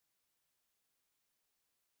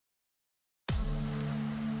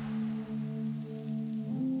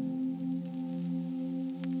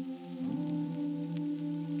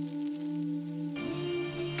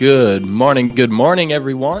Good morning,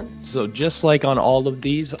 everyone. So just like on all of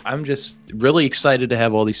these, I'm just really excited to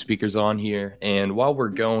have all these speakers on here. And while we're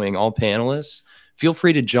going, all panelists, feel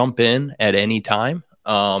free to jump in at any time.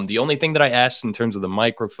 The only thing that I asked in terms of the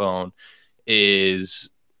microphone is,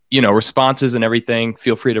 responses and everything.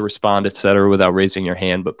 Feel free to respond, etc., without raising your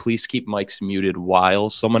hand. But please keep mics muted while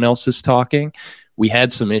someone else is talking. We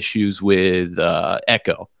had some issues with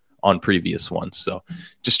echo on previous ones. So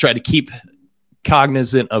just try to keep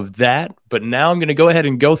cognizant of that. But now I'm going to go ahead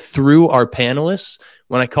and go through our panelists.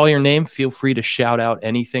 When I call your name, feel free to shout out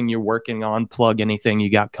anything you're working on, plug anything you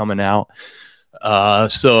got coming out.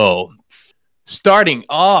 So starting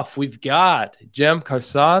off, we've got Jem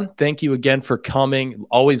Karsan. Thank you again for coming.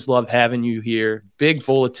 Always love having you here. Big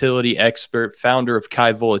volatility expert, founder of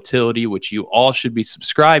Kai Volatility, which you all should be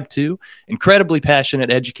subscribed to. Incredibly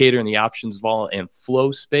passionate educator in the options, vol, and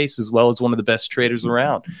flow space, as well as one of the best traders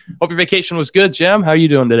around. Hope your vacation was good, Jem. How are you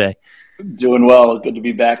doing today? Doing well. Good to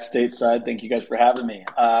be back stateside. Thank you guys for having me.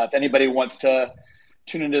 If anybody wants to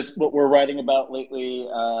tune into what we're writing about lately,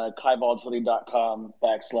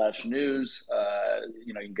 kaivolatility.com/news.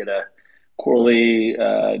 You can get a quarterly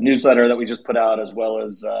newsletter that we just put out, as well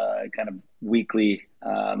as kind of weekly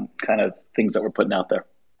kind of things that we're putting out there.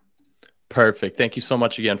 Perfect. Thank you so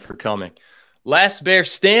much again for coming. Last Bear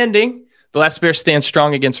Standing. The Last Bear stands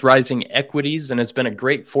strong against rising equities and has been a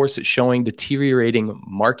great force at showing deteriorating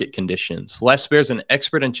market conditions. Last Bear is an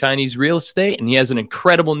expert in Chinese real estate, and he has an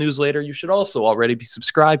incredible newsletter you should also already be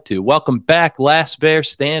subscribed to. Welcome back, Last Bear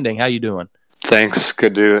Standing. How you doing? Thanks.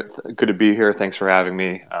 Good to be here. Thanks for having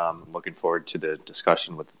me. Looking forward to the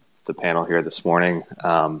discussion with the panel here this morning.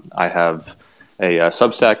 I have a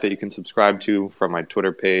Substack that you can subscribe to from my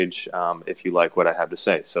Twitter page if you like what I have to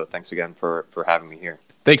say. So thanks again for having me here.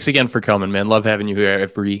 Thanks again for coming, man. Love having you here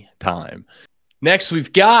every time. Next,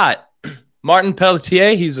 we've got Martin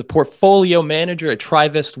Pelletier. He's a portfolio manager at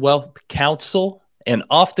Trivest Wealth Counsel and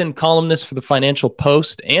often columnist for the Financial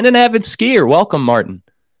Post and an avid skier. Welcome, Martin.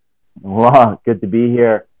 Wow, good to be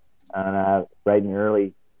here on bright and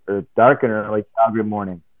early, or dark and early Calgary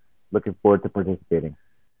morning. Looking forward to participating.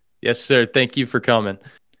 Yes, sir. Thank you for coming.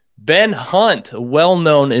 Ben Hunt, a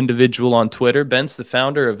well-known individual on Twitter. Ben's the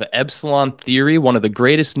founder of Epsilon Theory, one of the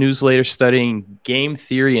greatest newsletters studying game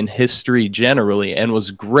theory and history generally, and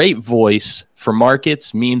was great voice for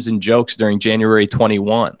markets, memes, and jokes during January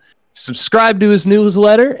 21. Subscribe to his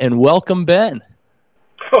newsletter and welcome Ben.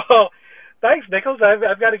 Well, thanks, Nichols.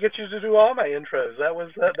 I've got to get you to do all my intros. That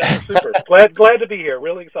was super. glad to be here.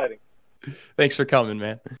 Really exciting. Thanks for coming,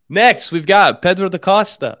 man. Next, we've got Pedro da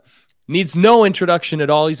Costa. Needs no introduction at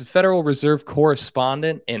all. He's a Federal Reserve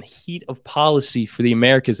correspondent and heat of policy for the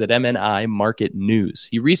Americas at MNI Market News.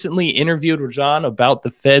 He recently interviewed Rajan about the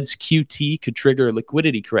Fed's QT could trigger a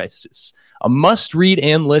liquidity crisis. A must read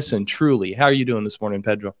and listen, truly. How are you doing this morning,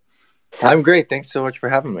 Pedro? I'm great. Thanks so much for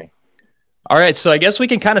having me. All right, so I guess we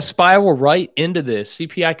can kind of spiral right into this.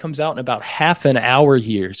 CPI comes out in about half an hour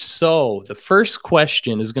here. So the first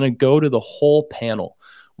question is going to go to the whole panel.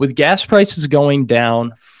 With gas prices going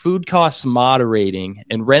down, food costs moderating,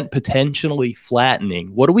 and rent potentially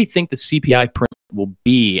flattening, what do we think the CPI print will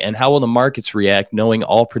be, and how will the markets react, knowing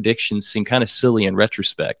all predictions seem kind of silly in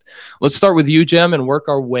retrospect? Let's start with you, Jem, and work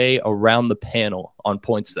our way around the panel on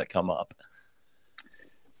points that come up.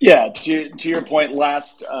 Yeah, to your point,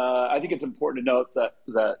 I think it's important to note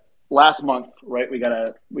that last month, right, we got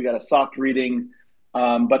a soft reading,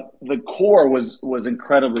 but the core was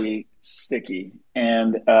incredibly sticky,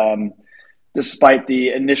 and despite the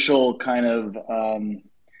initial kind of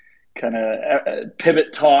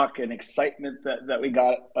pivot talk and excitement that we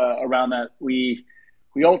got around that, we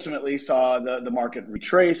ultimately saw the market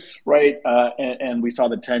retrace, right, and we saw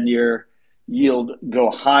the 10-year yield go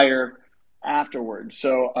higher afterwards.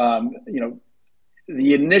 So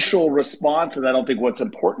the initial response is, I don't think what's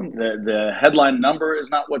important. The headline number is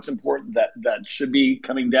not what's important. That should be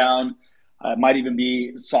coming down. It might even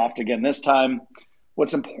be soft again this time.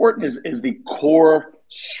 What's important is the core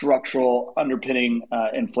structural underpinning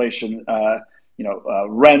inflation,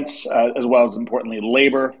 rents, as well as importantly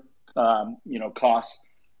labor, costs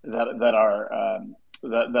that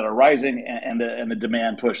are rising, and the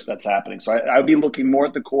demand push that's happening. So I would be looking more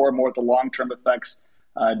at the core, more at the long-term effects.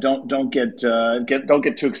 Don't get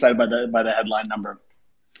too excited by the headline number.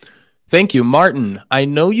 Thank you, Martin. I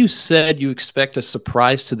know you said you expect a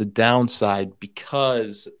surprise to the downside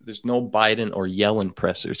because there's no Biden or Yellen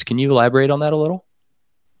pressers. Can you elaborate on that a little?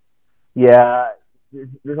 Yeah,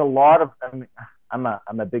 there's a lot of. I'm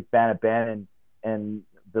a big fan of Ben, and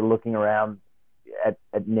they're looking around at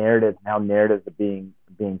narratives, how narratives are being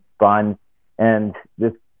spun, and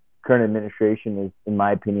this current administration is, in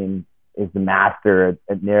my opinion, is the master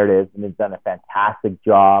at narratives and has done a fantastic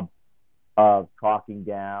job of talking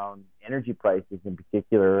down energy prices in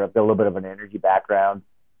particular. I've got a little bit of an energy background,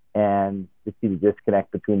 and to see the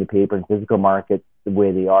disconnect between the paper and physical markets the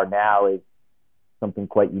way they are now is something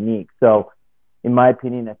quite unique. So in my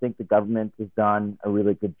opinion, I think the government has done a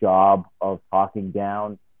really good job of talking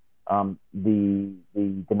down the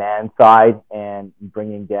demand side and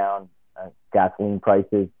bringing down gasoline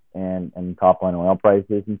prices and top line oil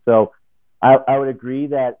prices. And so I would agree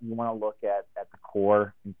that you want to look at the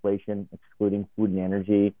core inflation, excluding food and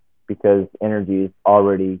energy, because energy is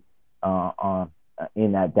already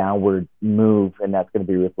in that downward move, and that's going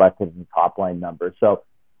to be reflected in the top line numbers. So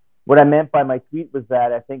what I meant by my tweet was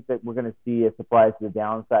that I think that we're going to see a surprise to the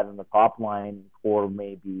downside on the top line. Core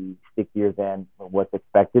may be stickier than what's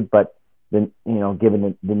expected, but then,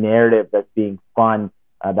 given the narrative that's being spun,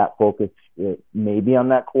 that focus may be on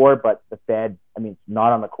that core. But the Fed, it's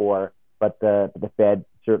not on the core, but the Fed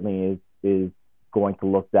certainly is going to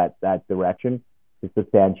look that direction to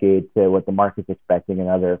substantiate what the market's expecting,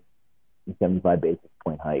 another 75 basis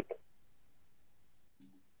point hike.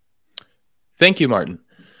 Thank you, Martin.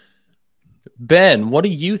 Ben, what do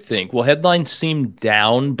you think? Will headlines seem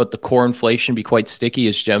down, but the core inflation be quite sticky,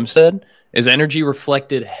 as Jem said? Is energy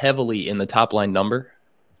reflected heavily in the top line number?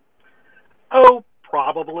 Oh,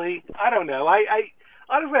 probably. I don't know. I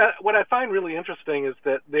honestly, what I find really interesting is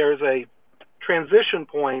that there's a transition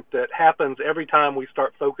point that happens every time we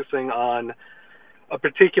start focusing on a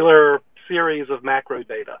particular series of macro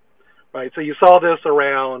data, right? So you saw this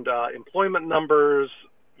around employment numbers,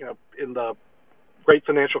 in the great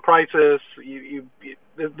financial crisis.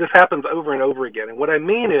 This happens over and over again. And what I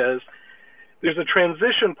mean is there's a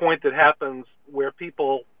transition point that happens where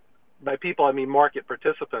people, by people I mean market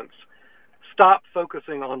participants, stop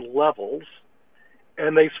focusing on levels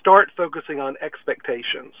and they start focusing on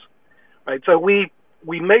expectations, right? So we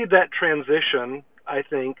made that transition, I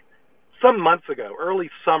think, some months ago.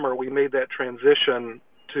 Early summer, we made that transition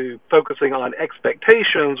to focusing on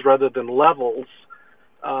expectations rather than levels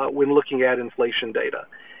when looking at inflation data.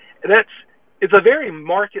 And it's a very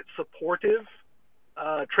market supportive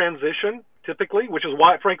transition typically, which is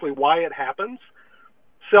why it happens.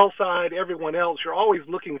 Sell side, everyone else, you're always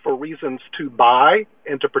looking for reasons to buy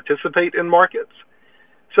and to participate in markets.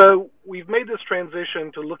 So we've made this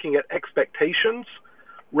transition to looking at expectations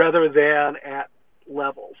rather than at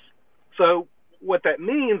levels. So what that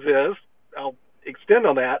means is, I'll extend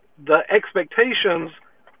on that, the expectations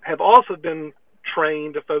have also been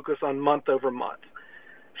trained to focus on month over month.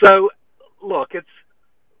 So look,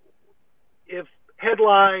 if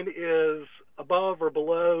headline is above or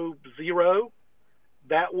below zero,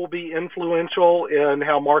 that will be influential in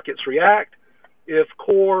how markets react. If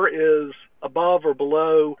core is above or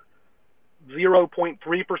below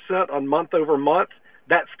 0.3% on month over month,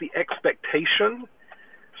 that's the expectation.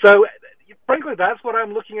 So frankly, that's what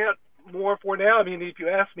I'm looking at more for now. If you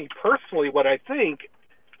ask me personally what I think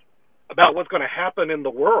about what's going to happen in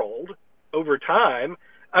the world over time,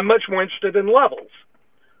 I'm much more interested in levels,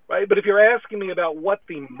 right? But if you're asking me about what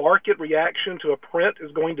the market reaction to a print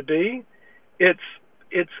is going to be, it's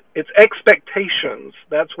expectations.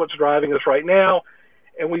 That's what's driving us right now.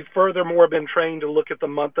 And we've furthermore been trained to look at the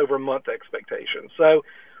month-over-month expectations. So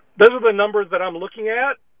those are the numbers that I'm looking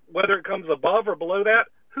at. Whether it comes above or below that,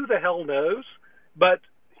 who the hell knows? But,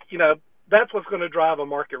 that's what's going to drive a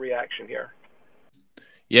market reaction here.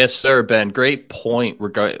 Yes, sir, Ben. Great point.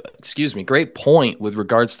 Great point with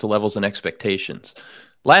regards to levels and expectations.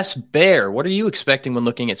 Last bear, what are you expecting when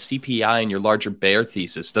looking at CPI and your larger bear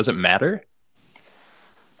thesis? Does it matter?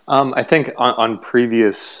 I think on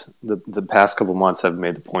the past couple months, I've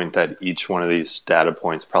made the point that each one of these data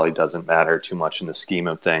points probably doesn't matter too much in the scheme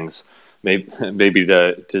of things. Maybe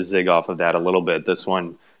to zig off of that a little bit, this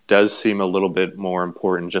one does seem a little bit more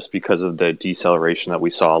important just because of the deceleration that we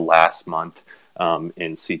saw last month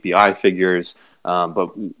in CPI figures. But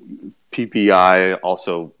PPI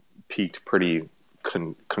also peaked pretty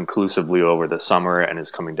conclusively over the summer and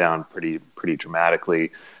is coming down pretty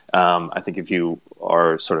dramatically. I think if you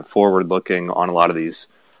are sort of forward-looking on a lot of these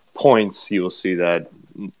points, you will see that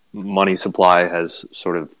money supply has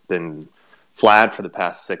sort of been flat for the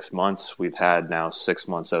past 6 months. We've had now 6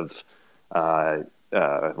 months of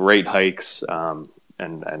rate hikes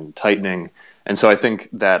and tightening. And so I think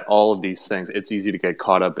that all of these things, it's easy to get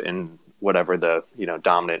caught up in whatever the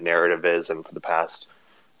dominant narrative is. And for the past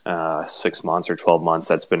 6 months or 12 months,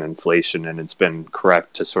 that's been inflation, and it's been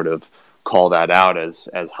correct to sort of call that out as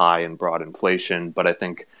high and broad inflation. But I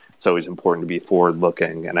think it's always important to be forward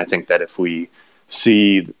looking. And I think that if we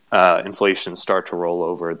see inflation start to roll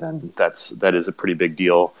over, then that is a pretty big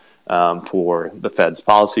deal for the Fed's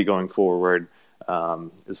policy going forward,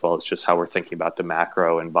 as well as just how we're thinking about the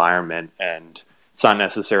macro environment. And it's not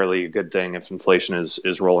necessarily a good thing if inflation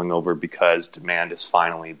is rolling over because demand has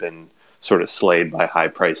finally been sort of slayed by high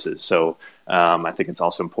prices. So I think it's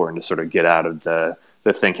also important to sort of get out of the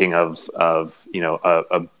thinking of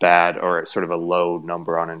a bad or sort of a low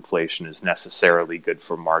number on inflation is necessarily good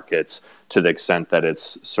for markets to the extent that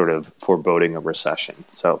it's sort of foreboding a recession.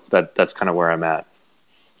 So that's kind of where I'm at.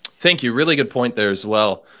 Thank you. Really good point there as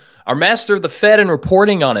well. Our master of the Fed and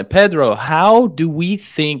reporting on it, Pedro, how do we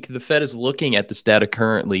think the Fed is looking at this data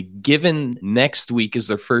currently, given next week is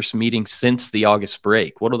their first meeting since the August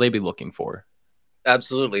break? What will they be looking for?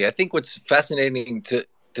 Absolutely. I think what's fascinating to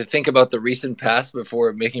think about the recent past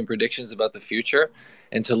before making predictions about the future,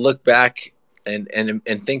 and to look back and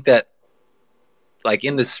think that, like,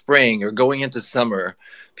 in the spring or going into summer,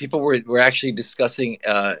 people were actually discussing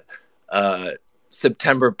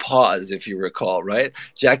September pause, if you recall, right?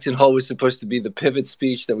 Jackson Hole was supposed to be the pivot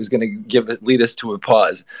speech that was going to lead us to a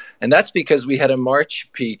pause. And that's because we had a March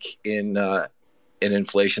peak in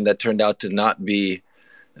inflation that turned out to not be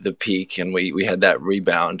the peak, and we had that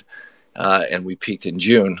rebound, and we peaked in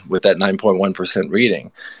June with that 9.1%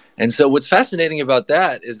 reading. And so what's fascinating about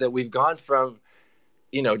that is that we've gone from,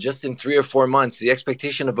 just in 3 or 4 months, the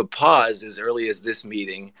expectation of a pause as early as this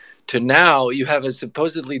meeting, to now you have a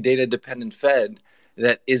supposedly data-dependent Fed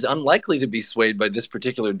that is unlikely to be swayed by this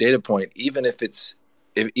particular data point, even if it's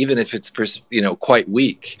quite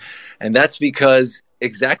weak. And that's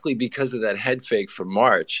exactly because of that head fake from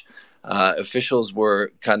March. Officials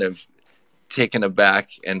were kind of taken aback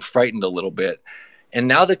and frightened a little bit. And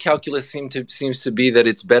now the calculus seems to be that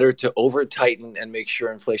it's better to over-tighten and make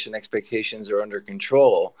sure inflation expectations are under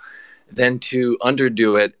control than to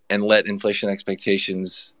underdo it and let inflation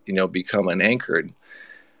expectations, become unanchored.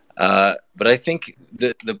 But I think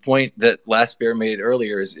the point that Last Bear made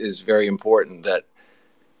earlier is very important,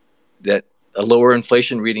 that a lower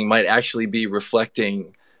inflation reading might actually be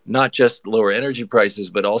reflecting not just lower energy prices,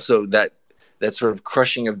 but also that sort of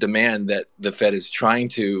crushing of demand that the Fed is trying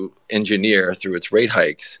to engineer through its rate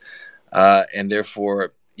hikes. And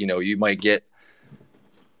therefore, you might get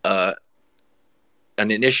an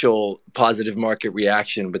initial positive market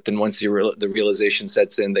reaction, but then once the realization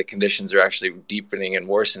sets in that conditions are actually deepening and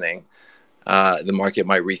worsening, the market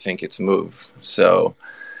might rethink its move. So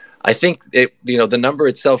I think the number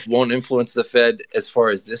itself won't influence the Fed as far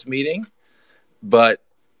as this meeting, but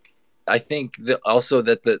I think also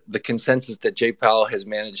that the consensus that Jay Powell has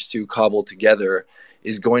managed to cobble together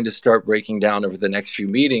is going to start breaking down over the next few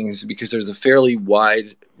meetings, because there's a fairly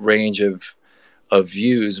wide range of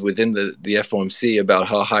views within the FOMC about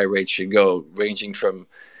how high rates should go, ranging from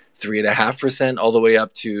 3.5% all the way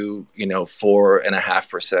up to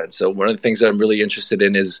 4.5%. So one of the things that I'm really interested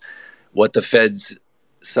in is what the Fed's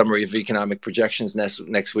summary of economic projections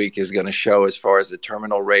next week is going to show as far as the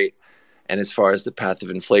terminal rate and as far as the path of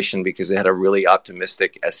inflation, because they had a really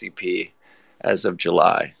optimistic SEP as of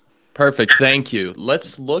July. Perfect. Thank you.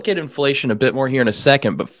 Let's look at inflation a bit more here in a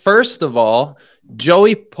second. But first of all,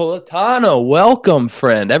 Joey Politano, welcome,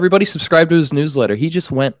 friend. Everybody subscribe to his newsletter. He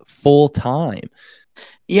just went full time.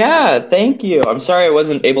 Yeah, thank you. I'm sorry I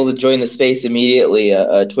wasn't able to join the space immediately.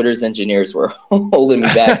 Twitter's engineers were holding me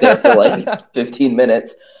back there for like 15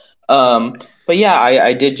 minutes. But yeah,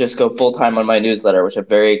 I did just go full time on my newsletter, which I'm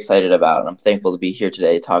very excited about. And I'm thankful to be here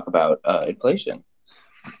today to talk about inflation.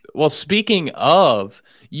 Well, speaking of,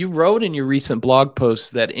 you wrote in your recent blog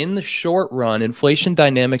post that in the short run, inflation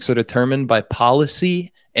dynamics are determined by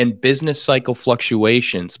policy and business cycle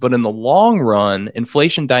fluctuations. But in the long run,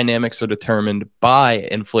 inflation dynamics are determined by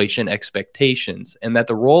inflation expectations, and that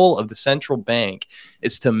the role of the central bank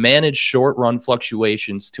is to manage short-run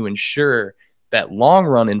fluctuations to ensure that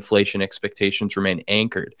long-run inflation expectations remain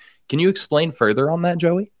anchored. Can you explain further on that,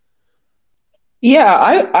 Joey?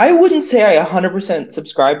 Yeah, I wouldn't say I 100%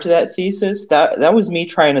 subscribe to that thesis. That was me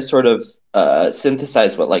trying to sort of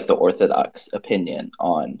synthesize what like the orthodox opinion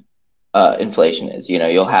on inflation is.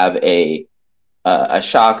 You'll have a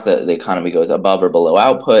shock that the economy goes above or below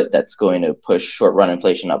output that's going to push short run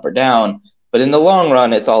inflation up or down. But in the long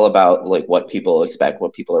run, it's all about like what people expect,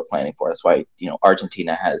 what people are planning for. That's why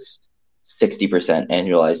Argentina has 60%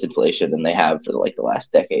 annualized inflation, and they have for like the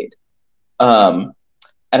last decade. And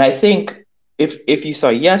I think if you saw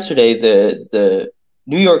yesterday, the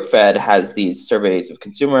New York Fed has these surveys of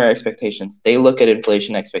consumer expectations. They look at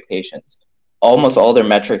inflation expectations. Almost all their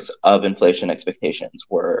metrics of inflation expectations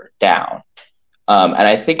were down. And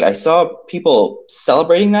I think I saw people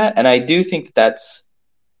celebrating that. And I do think that's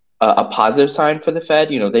a positive sign for the Fed.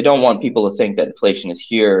 They don't want people to think that inflation is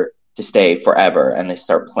here to stay forever and they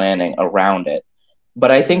start planning around it.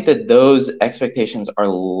 But I think that those expectations are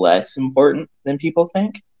less important than people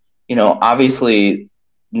think. Obviously,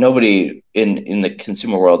 nobody in the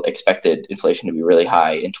consumer world expected inflation to be really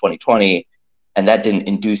high in 2020, and that didn't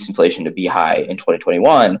induce inflation to be high in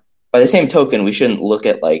 2021. By the same token, we shouldn't look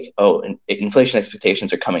at inflation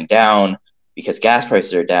expectations are coming down because gas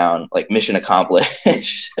prices are down, like mission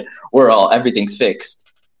accomplished. Everything's fixed.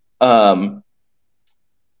 And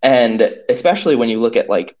especially when you look at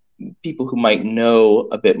people who might know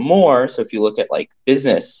a bit more. So if you look at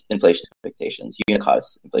business inflation expectations, unit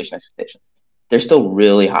cost inflation expectations, they're still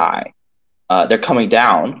really high. They're coming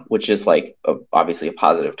down, which is obviously a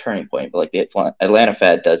positive turning point. But the Atlanta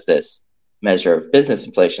Fed does this measure of business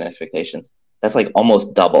inflation expectations. That's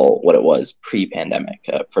almost double what it was pre-pandemic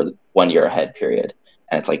for the 1 year ahead period.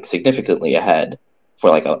 And it's significantly ahead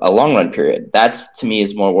for a long run period. That's, to me,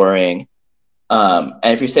 is more worrying. And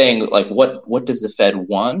if you're saying what does the Fed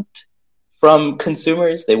want from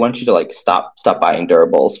consumers? They want you to stop buying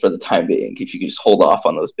durables for the time being. If you could just hold off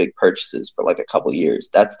on those big purchases for a couple years,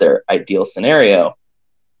 that's their ideal scenario.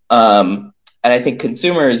 And I think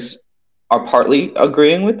consumers are partly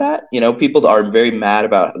agreeing with that. People are very mad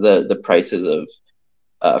about the prices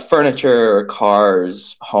of furniture,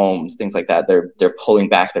 cars, homes, things like that. They're pulling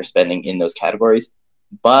back their spending in those categories.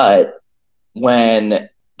 But when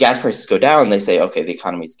gas prices go down, they say, okay, the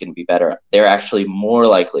economy is going to be better. They're actually more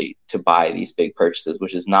likely to buy these big purchases,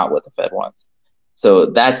 which is not what the Fed wants. So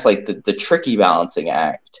that's the tricky balancing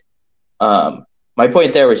act. My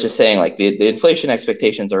point there was just saying the inflation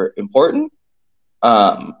expectations are important.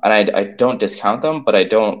 And I don't discount them, but I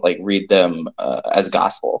don't read them as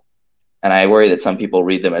gospel. And I worry that some people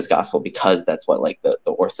read them as gospel because that's what the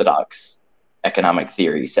orthodox economic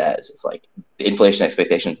theory says. It's the inflation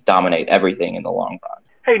expectations dominate everything in the long run.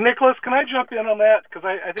 Hey, Nicholas, can I jump in on that? Because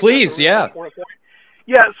I think please, yeah.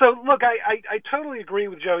 Yeah, so look, I totally agree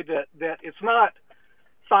with Joey that it's not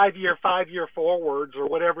 5 year forwards or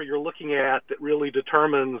whatever you're looking at that really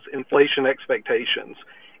determines inflation expectations.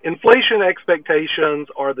 Inflation expectations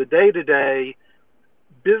are the day-to-day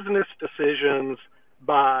business decisions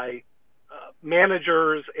by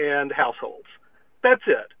managers and households. That's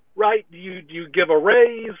it, right? Do you give a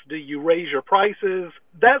raise? Do you raise your prices?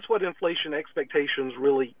 That's what inflation expectations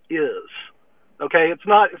really is. Okay, it's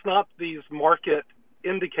not these market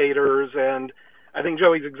indicators, and I think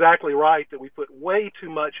Joey's exactly right that we put way too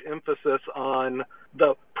much emphasis on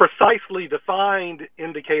the precisely defined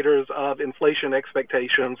indicators of inflation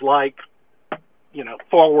expectations,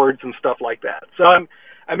 forwards and stuff like that. So I'm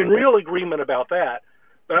in real agreement about that.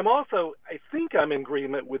 But I think I'm in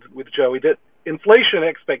agreement with Joey that inflation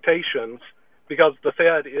expectations, because the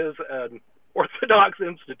Fed is an orthodox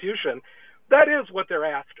institution, that is what they're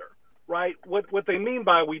after, right? What they mean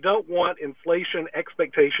by we don't want inflation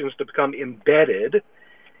expectations to become embedded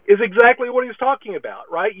is exactly what he's talking about,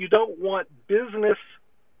 right? You don't want business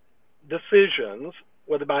decisions,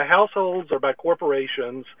 whether by households or by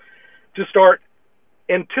corporations, to start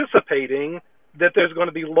anticipating that there's going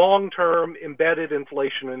to be long-term embedded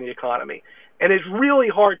inflation in the economy. And it's really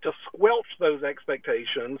hard to squelch those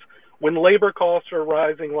expectations when labor costs are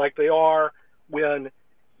rising like they are, when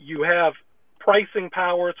you have pricing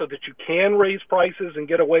power so that you can raise prices and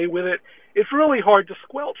get away with it. It's really hard to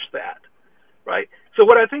squelch that, right? So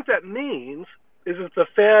what I think that means is that the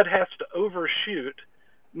Fed has to overshoot,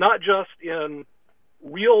 not just in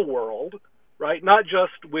real world, right? Not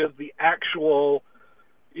just with the actual,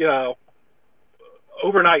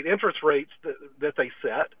 overnight interest rates that they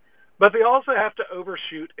set, but they also have to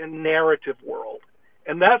overshoot in narrative world.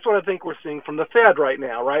 And that's what I think we're seeing from the Fed right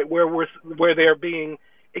now, right? Where they're being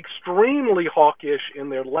extremely hawkish in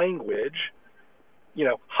their language,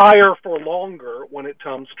 higher for longer when it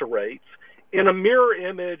comes to rates, in a mirror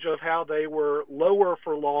image of how they were lower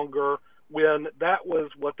for longer when that was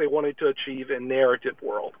what they wanted to achieve in narrative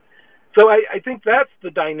world. So I think that's the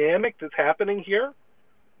dynamic that's happening here,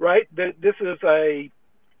 right? That this is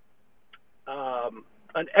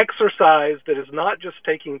an exercise that is not just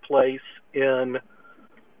taking place in,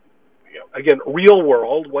 again, real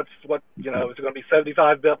world. Is it going to be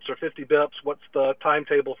 75 bips or 50 bips? What's the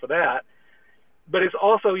timetable for that? But it's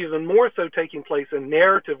also even more so taking place in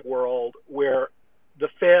narrative world, where the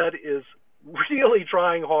Fed is really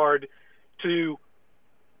trying hard to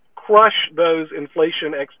crush those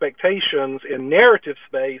inflation expectations in narrative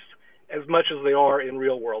space as much as they are in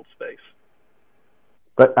real world space.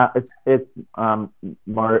 But it's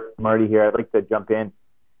Marty here. I'd like to jump in.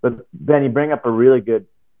 But Ben, you bring up a really good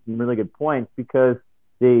point, because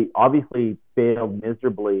they obviously failed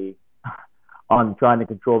miserably on trying to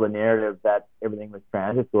control the narrative that everything was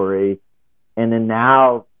transitory. And then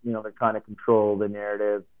now, they're trying to control the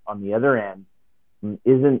narrative on the other end. And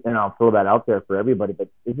I'll throw that out there for everybody, but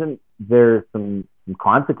isn't there some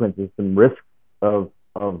consequences, some risks of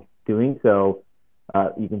doing so?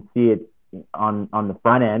 You can see it on the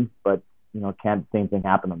front end, but, can't the same thing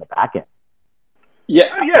happen on the back end? Yeah.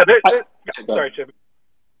 Sorry, Chip.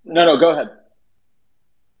 No, go ahead.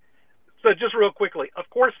 So just real quickly, of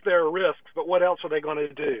course there are risks, but what else are they going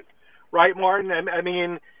to do? Right, Martin? I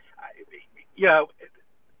mean,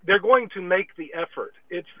 they're going to make the effort.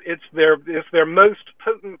 It's their most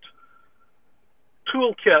potent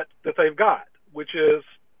toolkit that they've got, which is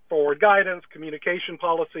forward guidance, communication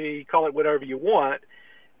policy, call it whatever you want,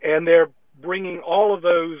 and they're bringing all of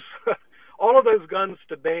those guns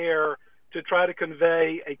to bear to try to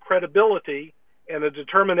convey a credibility and a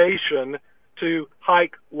determination to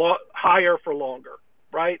hike higher for longer,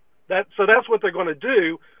 right? So that's what they're going to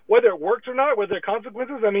do, whether it works or not, whether there are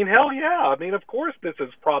consequences. I mean, hell yeah. I mean, of course this is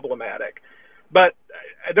problematic, but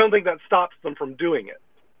I don't think that stops them from doing it.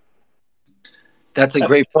 That's a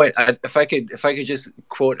great point. If I could just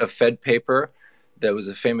quote a Fed paper, that was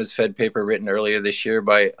a famous Fed paper written earlier this year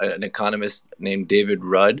by an economist named David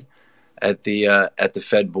Rudd at the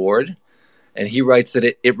Fed board. And he writes that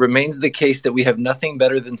it remains the case that we have nothing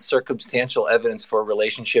better than circumstantial evidence for a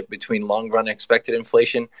relationship between long-run expected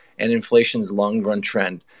inflation and inflation's long-run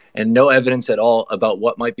trend, and no evidence at all about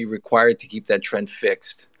what might be required to keep that trend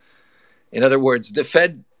fixed. In other words,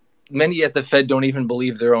 many at the Fed don't even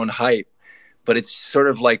believe their own hype, but it's sort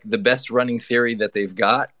of like the best running theory that they've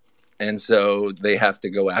got, and so they have to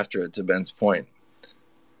go after it, to Ben's point.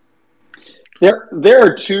 There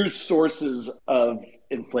are two sources of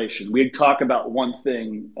inflation. We talk about one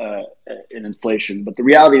thing in inflation, but the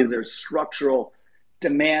reality is there's structural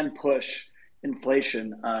demand push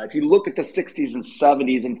inflation. If you look at the 60s and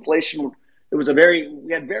 70s, inflation, we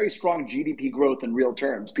had very strong GDP growth in real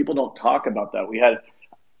terms. People don't talk about that. We had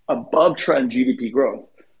above trend GDP growth,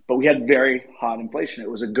 but we had very hot inflation.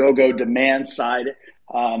 It was a go-go demand side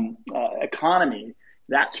economy.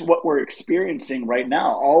 That's what we're experiencing right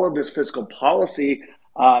now. All of this fiscal policy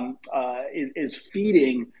is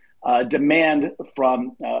feeding demand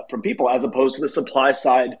from people, as opposed to the supply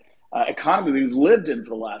side economy we've lived in for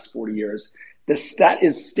the last 40 years. That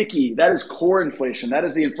is sticky. That is core inflation. That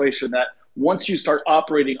is the inflation that, once you start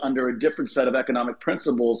operating under a different set of economic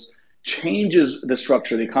principles, changes the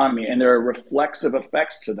structure of the economy, and there are reflexive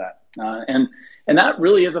effects to that. And that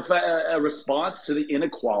really is a response to the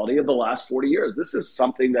inequality of the last 40 years. This is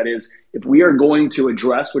something that is, if we are going to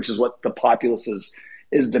address, which is what the populace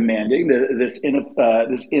is demanding, this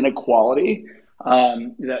inequality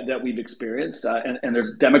that we've experienced, and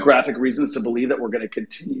there's demographic reasons to believe that we're going to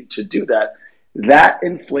continue to do that. That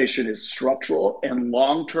inflation is structural, and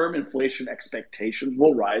long-term inflation expectations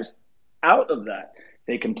will rise out of that.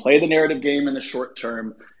 They can play the narrative game in the short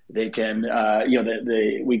term. They can,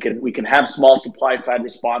 we can have small supply side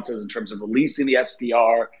responses in terms of releasing the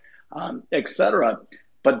SPR, et cetera.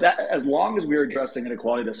 But that, as long as we're addressing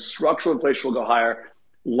inequality, the structural inflation will go higher,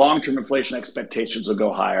 long-term inflation expectations will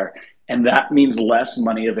go higher, and that means less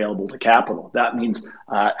money available to capital. That means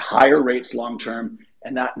higher rates long-term,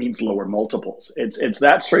 and that means lower multiples. It's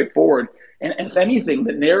that straightforward. And if anything,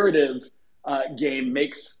 the narrative game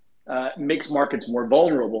makes markets more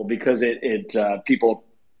vulnerable, because people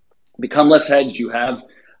become less hedged. You have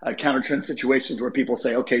counter-trend situations where people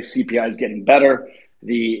say, okay, CPI is getting better.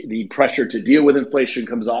 The pressure to deal with inflation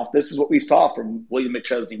comes off. This is what we saw from William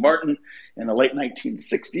McChesney Martin in the late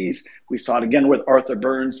 1960s. We saw it again with Arthur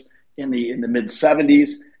Burns in the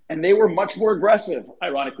mid-70s. And they were much more aggressive.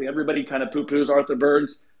 Ironically, everybody kind of poo-poos Arthur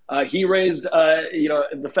Burns. He raised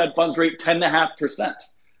the Fed funds rate 10.5%.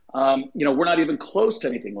 We're not even close to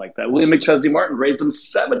anything like that. William McChesney Martin raised them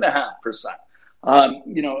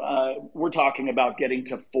 7.5%. We're talking about getting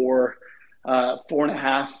to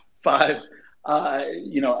 4.5, 5.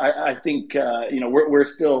 I think we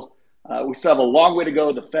still have a long way to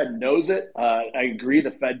go. The Fed knows it. I agree.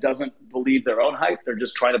 The Fed doesn't believe their own hype. They're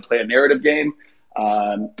just trying to play a narrative game.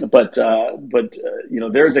 But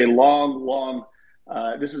there's a long.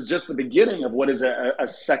 This is just the beginning of what is a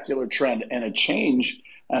secular trend and a change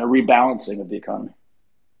and a rebalancing of the economy.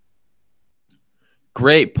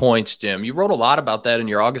 Great points, Jim. You wrote a lot about that in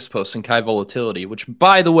your August post in Kai Volatility, which,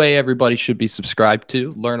 by the way, everybody should be subscribed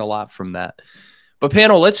to. Learn a lot from that. But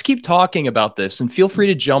panel, let's keep talking about this, and feel free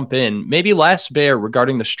to jump in. Maybe last bear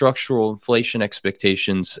regarding the structural inflation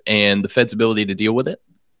expectations and the Fed's ability to deal with it.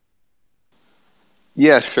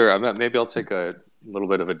 Yeah, sure. Maybe I'll take a little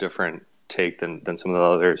bit of a different take than some of the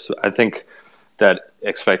others. I think that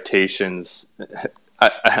expectations.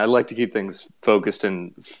 I like to keep things focused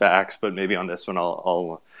in facts, but maybe on this one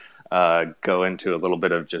I'll go into a little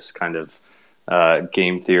bit of just kind of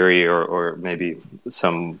game theory or maybe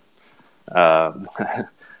some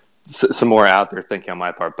some more out there thinking on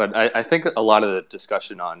my part. But I think a lot of the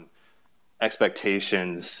discussion on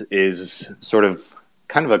expectations is sort of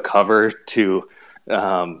kind of a cover to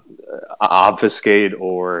obfuscate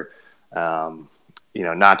or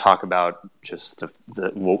not talk about just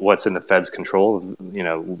what's in the Fed's control.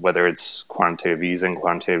 Whether it's quantitative easing,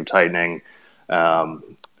 quantitative tightening,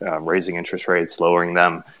 raising interest rates, lowering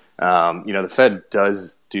them. The Fed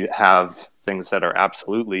does have things that are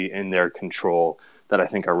absolutely in their control that I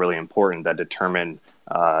think are really important, that determine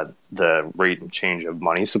the rate and change of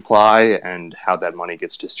money supply and how that money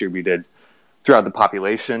gets distributed throughout the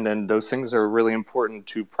population. And those things are really important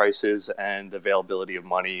to prices and availability of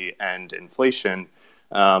money and inflation.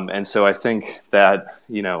 And so I think that,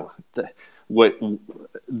 the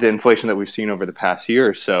inflation that we've seen over the past year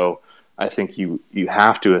or so, I think you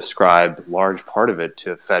have to ascribe large part of it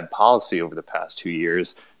to Fed policy over the past 2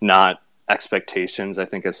 years, not expectations. I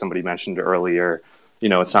think, as somebody mentioned earlier,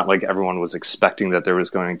 it's not like everyone was expecting that there was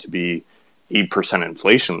going to be 8%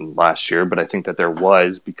 inflation last year, but I think that there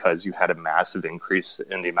was, because you had a massive increase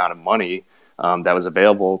in the amount of money that was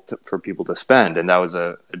available for people to spend. And that was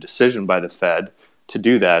a decision by the Fed to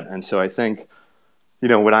do that. And so I think,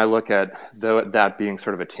 when I look at that being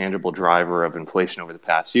sort of a tangible driver of inflation over the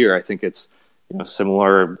past year, I think it's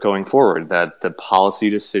similar going forward, that the policy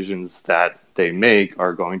decisions that they make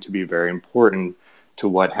are going to be very important to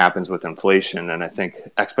what happens with inflation. And I think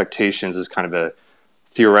expectations is kind of a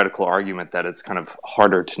theoretical argument that it's kind of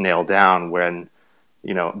harder to nail down when,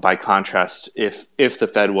 by contrast, if the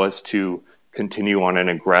Fed was to continue on an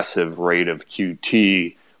aggressive rate of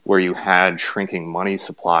QT where you had shrinking money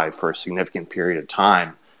supply for a significant period of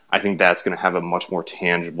time, I think that's going to have a much more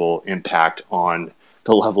tangible impact on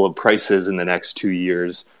the level of prices in the next 2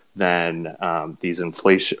 years than these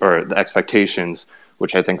inflation or the expectations,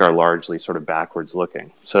 which I think are largely sort of backwards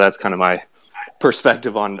looking. So that's kind of my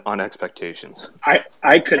perspective on expectations.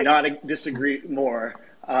 I could not disagree more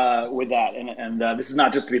with that. And this is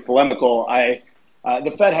not just to be polemical.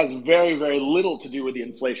 The Fed has very, very little to do with the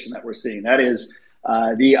inflation that we're seeing. That is,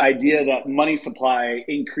 the idea that money supply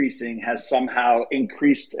increasing has somehow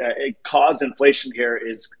caused inflation here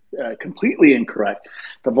is completely incorrect.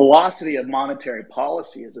 The velocity of monetary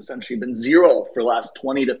policy has essentially been zero for the last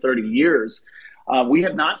 20 to 30 years. We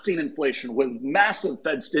have not seen inflation with massive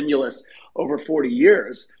Fed stimulus over 40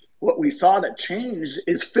 years. What we saw that changed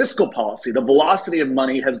is fiscal policy. The velocity of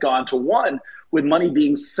money has gone to one, with money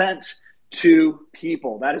being sent to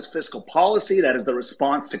people. That is fiscal policy. That is the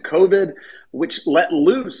response to COVID, which let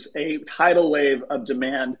loose a tidal wave of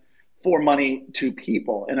demand for money to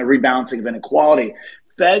people and a rebalancing of inequality.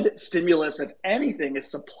 Fed stimulus, if anything, is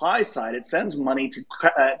supply side. It sends money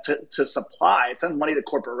to supply. It sends money to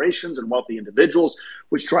corporations and wealthy individuals,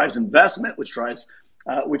 which drives investment, which drives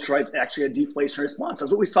actually a deflationary response.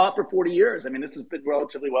 That's what we saw for 40 years. I mean, this has been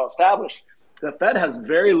relatively well established. The Fed has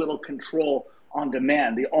very little control on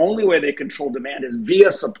demand. The only way they control demand is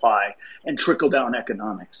via supply and trickle down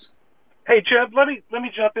economics. Hey, Jeb, let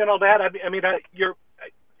me jump in on that. You're,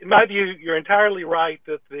 in my view, you're entirely right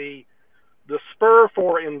that the spur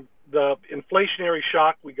for the inflationary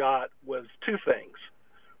shock we got was two things,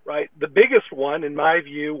 right? The biggest one, in my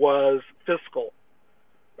view, was fiscal,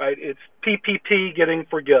 right? It's PPP getting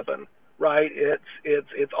forgiven, right?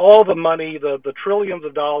 It's all the money, the trillions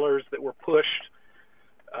of dollars that were pushed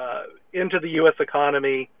into the U.S.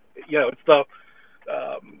 economy. It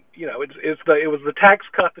was the tax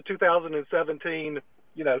cut, the 2017,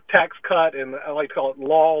 tax cut, and I like to call it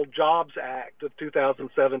Law Jobs Act of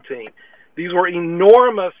 2017. These were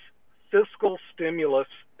enormous fiscal stimulus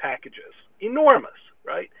packages, enormous,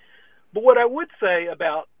 right? But what I would say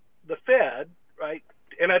about the Fed, right,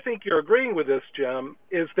 and I think you're agreeing with this, Jim,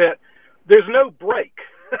 is that there's no break,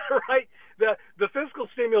 right? The fiscal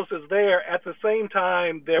stimulus is there. At the same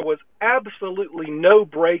time, there was absolutely no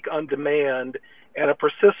break on demand and a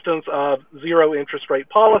persistence of zero interest rate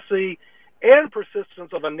policy and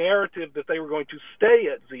persistence of a narrative that they were going to stay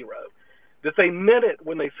at zero, that they meant it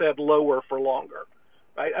when they said lower for longer,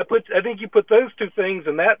 right? I think you put those two things,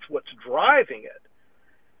 and that's what's driving it.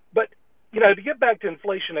 But, to get back to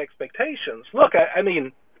inflation expectations, look, I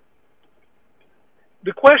mean,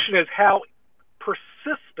 the question is how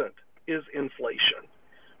persistent is inflation,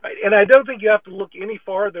 right? And I don't think you have to look any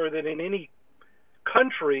farther than in any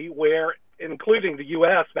country where, including the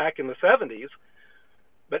U.S. back in the 70s,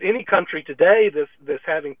 But any country today that's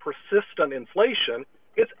having persistent inflation,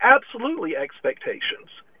 it's absolutely expectations.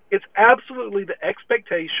 It's absolutely the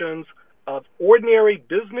expectations of ordinary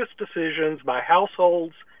business decisions by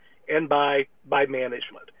households and by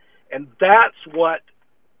management. And that's what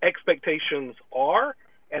expectations are,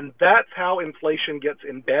 and that's how inflation gets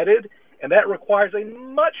embedded, and that requires a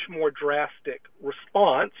much more drastic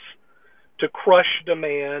response to crush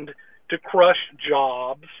demand, to crush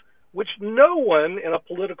jobs, which no one in a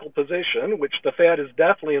political position, which the Fed is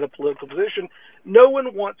definitely in a political position, no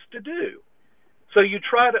one wants to do. So you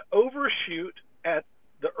try to overshoot at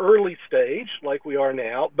the early stage, like we are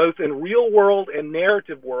now, both in real world and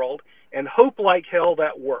narrative world, and hope like hell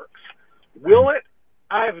that works. Will it?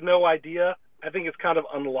 I have no idea. I think it's kind of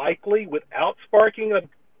unlikely without sparking a,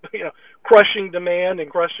 crushing demand and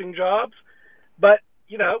crushing jobs. But,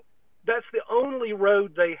 that's the only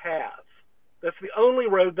road they have. That's the only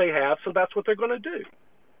road they have, so that's what they're going to do.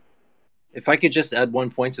 If I could just add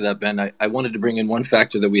one point to that, Ben, I wanted to bring in one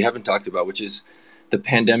factor that we haven't talked about, which is the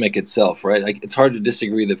pandemic itself, right? Like, it's hard to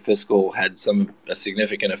disagree that fiscal had a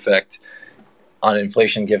significant effect on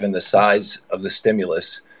inflation given the size of the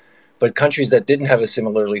stimulus. But countries that didn't have a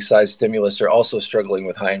similarly sized stimulus are also struggling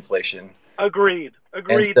with high inflation. Agreed, So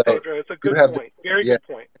Pedro. It's a good point. Very good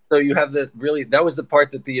point. So you have that was the part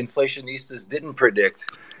that the inflationistas didn't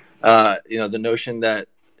predict. The notion that,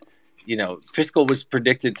 fiscal was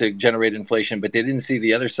predicted to generate inflation, but they didn't see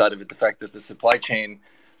the other side of it. The fact that the supply chain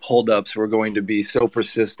holdups were going to be so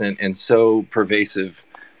persistent and so pervasive.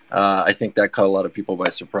 I think that caught a lot of people by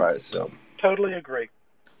surprise. So totally agree.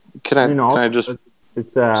 Can I just?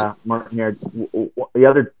 It's Martin here.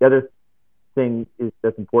 The other thing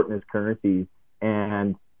that's important is currencies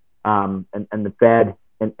and the Fed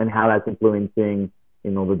and how that's influencing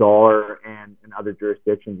the dollar and other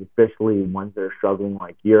jurisdictions, especially ones that are struggling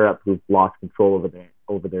like Europe, who've lost control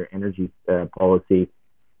over their energy policy,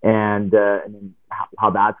 and then how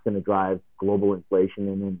that's going to drive global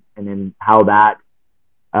inflation, and then how that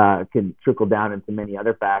can trickle down into many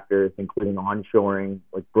other factors, including onshoring,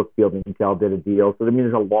 like Brookfield and Intel did a deal. So,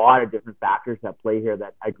 there's a lot of different factors that play here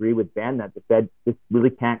that I agree with Ben that the Fed just really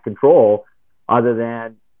can't control, other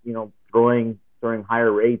than, throwing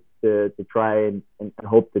higher rates to try and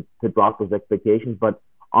hope to drop those expectations. But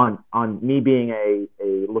on me being a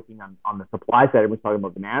looking on the supply side, everyone's talking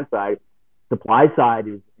about demand side. Supply side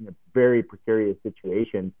is in a very precarious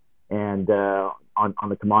situation, and on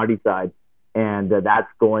the commodity side. And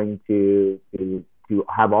that's going to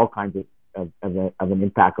have all kinds of an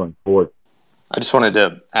impact going forward. I just wanted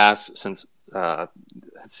to ask, since it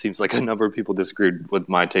seems like a number of people disagreed with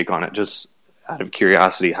my take on it, just out of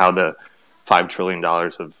curiosity, how the $5 trillion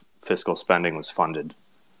of fiscal spending was funded.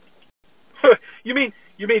 You mean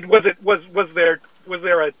was there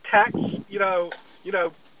a tax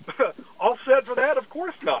all set for that? Of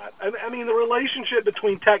course not. I mean, the relationship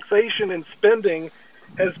between taxation and spending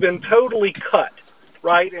has been totally cut,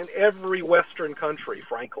 right, in every Western country,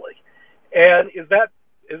 frankly. And is that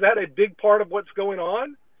a big part of what's going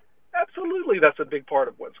on? Absolutely, that's a big part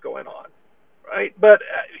of what's going on, right? But,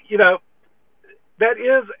 that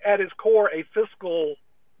is at its core a fiscal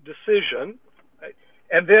decision. Right?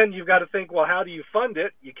 And then you've got to think, well, how do you fund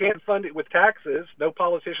it? You can't fund it with taxes. No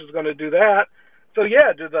politician's going to do that. So,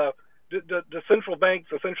 yeah, do the central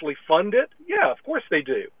banks essentially fund it? Yeah, of course they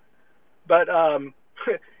do. But,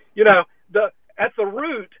 at the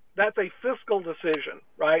root, that's a fiscal decision,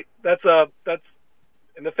 right? And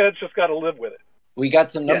the Fed's just got to live with it. We got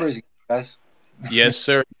some numbers, guys. Yes,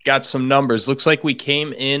 sir. Got some numbers. Looks like we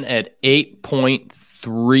came in at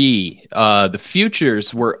 8.3. The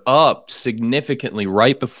futures were up significantly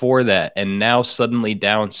right before that, and now suddenly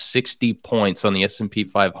down 60 points on the S&P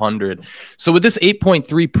 500. So with this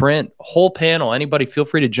 8.3 print, whole panel, anybody feel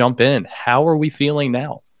free to jump in. How are we feeling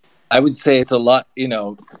now? I would say it's a lot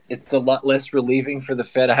less relieving for the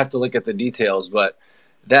Fed. I have to look at the details, but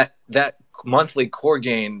that monthly core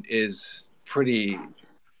gain is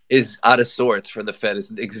out of sorts for the Fed.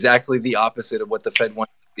 It's exactly the opposite of what the Fed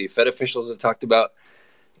wants to see. Fed officials have talked about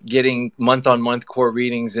getting month-on-month core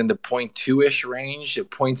readings in the 0.2-ish range. A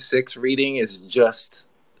 0.6 reading is just,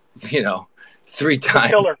 3 times. It's a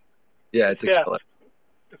killer. Yeah, it's a killer.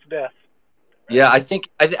 It's death. Yeah, I think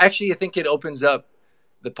it opens up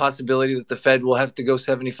the possibility that the Fed will have to go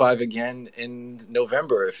 75 again in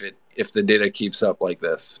November if the data keeps up like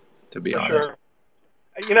this, to be honest. Sure.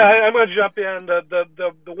 I'm going to jump in.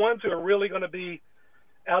 The ones who are really going to be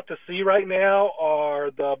out to sea right now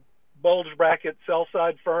are the bulge bracket sell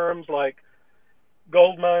side firms like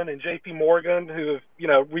Goldman and JP Morgan, who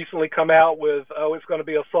have recently come out with it's going to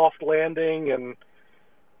be a soft landing, and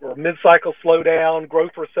or mid-cycle slowdown,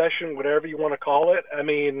 growth recession, whatever you want to call it. I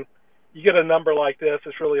mean, you get a number like this,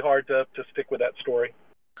 it's really hard to stick with that story.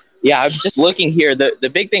 Yeah, I'm just looking here.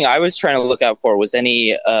 The big thing I was trying to look out for was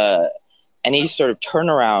any sort of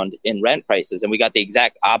turnaround in rent prices, and we got the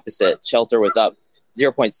exact opposite. Shelter was up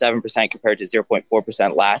 0.7% compared to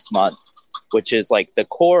 0.4% last month, which is like the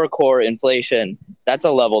core inflation. That's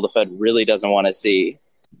a level the Fed really doesn't want to see.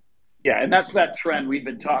 Yeah, and that's that trend we've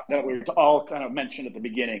been talking that we were all kind of mentioned at the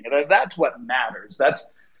beginning. And that's what matters.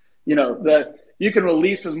 That's, you can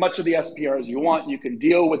release as much of the SPR as you want. You can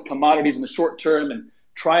deal with commodities in the short term and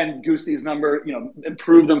try and goose these numbers,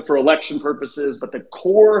 improve them for election purposes. But the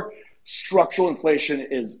core structural inflation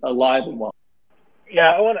is alive and well. Yeah,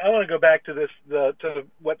 I want to go back to to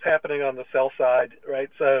what's happening on the sell side, right?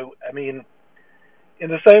 So, I mean, in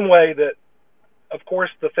the same way that, of course,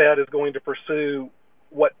 the Fed is going to pursue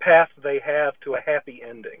what path they have to a happy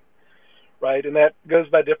ending, right? And that goes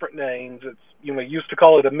by different names. It's, used to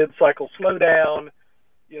call it a mid-cycle slowdown.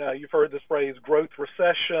 You've heard this phrase, growth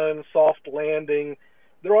recession, soft landing.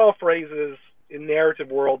 They're all phrases in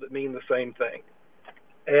narrative world that mean the same thing.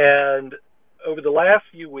 And over the last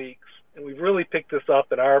few weeks, and we've really picked this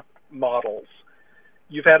up in our models,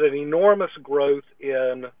 you've had an enormous growth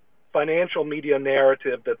in financial media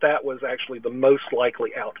narrative that was actually the most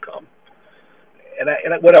likely outcome.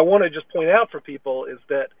 And what I want to just point out for people is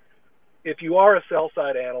that if you are a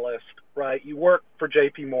sell-side analyst, right, you work for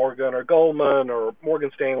J.P. Morgan or Goldman or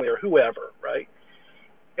Morgan Stanley or whoever, right,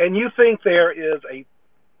 and you think there is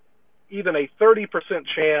even a 30%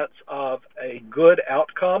 chance of a good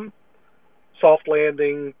outcome, soft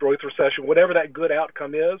landing, growth recession, whatever that good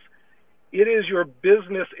outcome is, it is your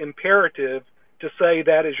business imperative to say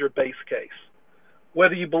that is your base case.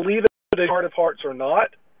 Whether you believe it in your heart of hearts or not,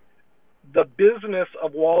 the business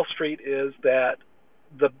of Wall Street is that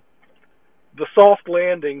the soft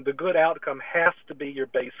landing, the good outcome, has to be your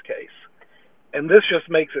base case. And this just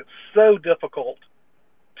makes it so difficult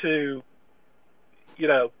to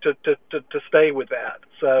stay with that.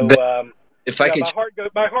 So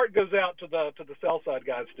my heart goes out to the sell side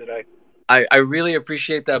guys today. I really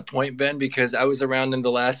appreciate that point, Ben, because I was around in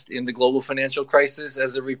the global financial crisis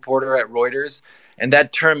as a reporter at Reuters, and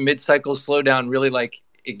that term mid-cycle slowdown really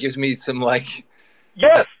it gives me some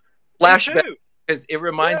yes flashback, because it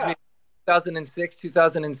reminds me of 2006,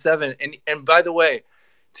 2007, and by the way,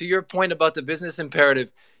 to your point about the business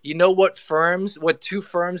imperative, what two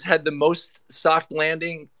firms had the most soft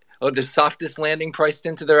landing, or the softest landing priced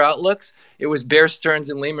into their outlooks? It was Bear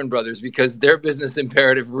Stearns and Lehman Brothers, because their business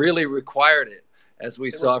imperative really required it, as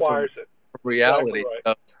we saw from reality. Exactly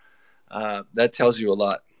right. So, that tells you a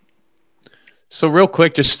lot. So real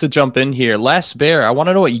quick, just to jump in here, last Bear, I want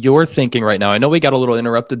to know what you're thinking right now. I know we got a little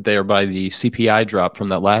interrupted there by the CPI drop from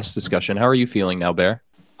that last discussion. How are you feeling now, Bear?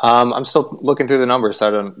 I'm still looking through the numbers,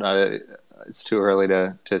 so it's too early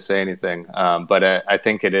to say anything. But I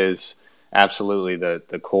think it is absolutely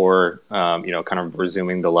the core, kind of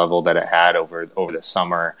resuming the level that it had over the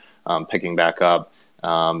summer, picking back up,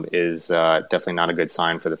 is definitely not a good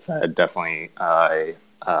sign for the Fed. Definitely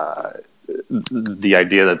the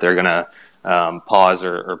idea that they're going to pause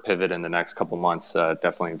or pivot in the next couple months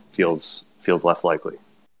definitely feels less likely.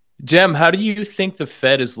 Jem, how do you think the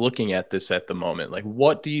Fed is looking at this at the moment?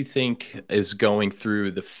 What do you think is going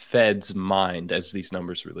through the Fed's mind as these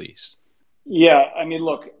numbers release? Yeah, I mean,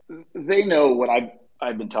 look, they know what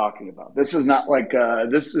I've been talking about. This is not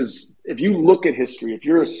if you look at history, if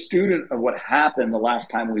you're a student of what happened the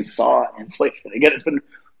last time we saw inflation, again, it's been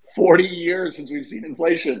 40 years since we've seen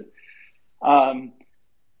inflation.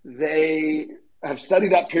 They have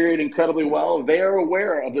studied that period incredibly well. They are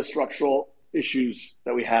aware of the structural issues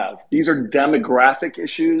that we have. These are demographic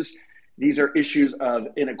issues. These are issues of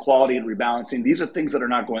inequality and rebalancing. These are things that are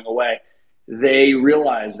not going away. They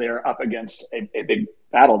realize they're up against a big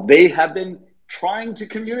battle. They have been trying to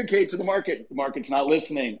communicate to the market. The market's not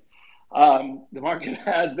listening. The market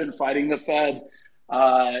has been fighting the Fed,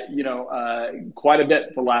 quite a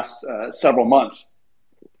bit the last several months.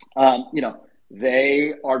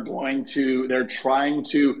 They're trying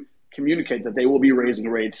to communicate that they will be raising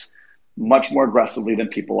rates much more aggressively than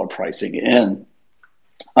people are pricing in.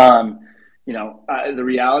 The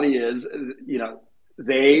reality is,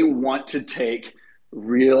 they want to take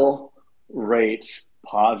real rates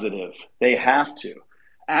positive. They have to.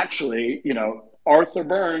 Actually, Arthur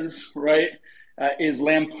Burns, right, is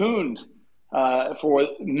lampooned for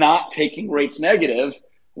not taking rates negative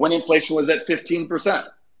when inflation was at 15%.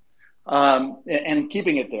 And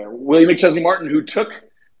keeping it there. William McChesney Martin, who took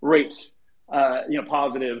rates,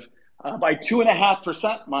 positive by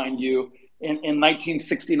 2.5%, mind you, in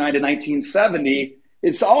 1969 to 1970,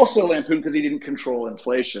 It's also lampooned because he didn't control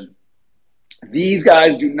inflation. These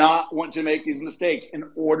guys do not want to make these mistakes in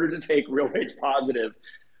order to take real rates positive.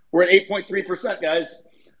 We're at 8.3%, guys.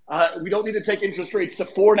 We don't need to take interest rates to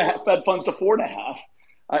 4.5, Fed funds to 4.5.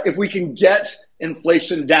 If we can get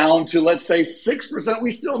inflation down to, let's say, 6%,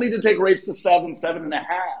 we still need to take rates to 7.5.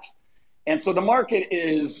 And so the market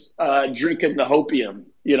is drinking the hopium,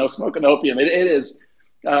 smoking opium. It is.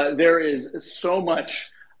 There is so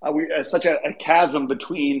much, such a chasm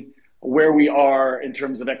between where we are in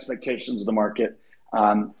terms of expectations of the market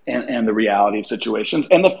and the reality of situations.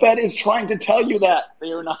 And the Fed is trying to tell you that.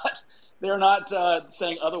 They are not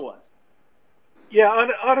saying otherwise. Yeah,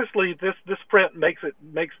 honestly, this print makes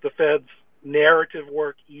the Fed's narrative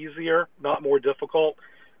work easier, not more difficult.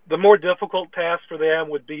 The more difficult task for them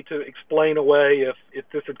would be to explain away if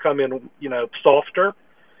this had come in, softer.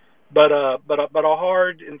 But a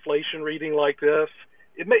hard inflation reading like this,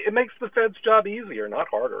 it makes the Fed's job easier, not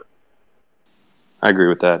harder. I agree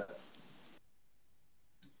with that.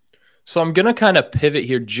 So I'm going to kind of pivot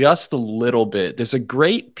here just a little bit. There's a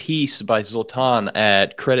great piece by Zoltan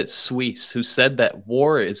at Credit Suisse who said that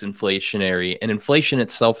war is inflationary and inflation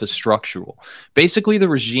itself is structural. Basically, the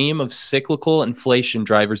regime of cyclical inflation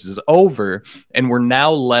drivers is over, and we're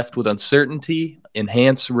now left with uncertainty,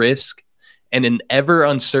 enhanced risk, and an ever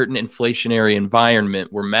uncertain inflationary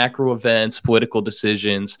environment where macro events, political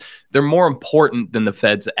decisions, they're more important than the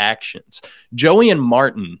Fed's actions. Joey and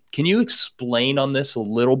Martin, can you explain on this a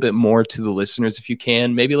little bit more to the listeners if you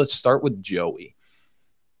can? Maybe let's start with Joey.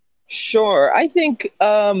 Sure. I think,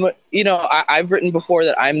 I've written before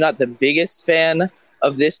that I'm not the biggest fan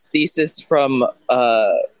of this thesis from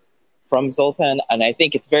Zoltan. And I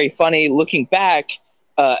think it's very funny looking back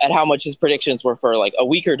at how much his predictions were for like a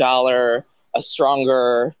weaker dollar, a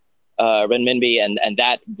stronger renminbi, and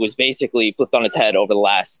that was basically flipped on its head over the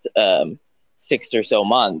last 6 or so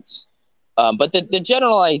months. But the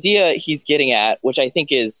general idea he's getting at, which I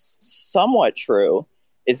think is somewhat true,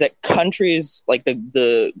 is that countries, like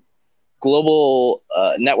the global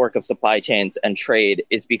network of supply chains and trade,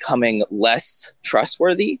 is becoming less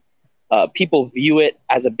trustworthy. People view it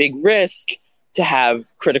as a big risk to have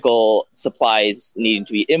critical supplies needing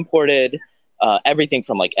to be imported. Everything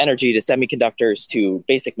from like energy to semiconductors to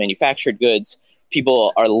basic manufactured goods.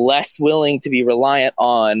 People are less willing to be reliant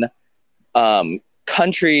on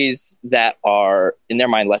countries that are, in their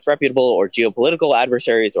mind, less reputable or geopolitical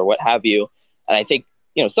adversaries or what have you. And I think,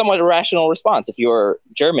 somewhat irrational response. If you're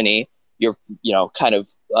Germany, you're, kind of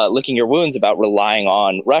licking your wounds about relying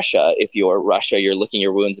on Russia. If you're Russia, you're licking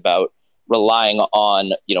your wounds about relying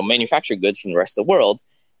on, manufactured goods from the rest of the world.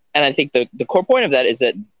 And I think the core point of that is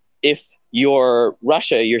that if you're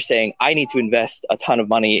Russia, you're saying, I need to invest a ton of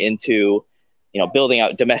money into, building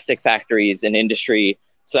out domestic factories and industry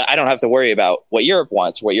so I don't have to worry about what Europe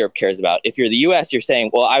wants, what Europe cares about. If you're the US, you're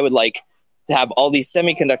saying, well, I would like to have all these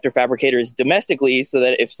semiconductor fabricators domestically so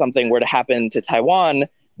that if something were to happen to Taiwan,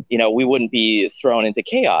 we wouldn't be thrown into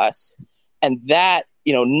chaos. And that,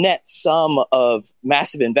 net sum of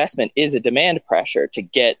massive investment is a demand pressure to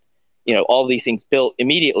get all these things built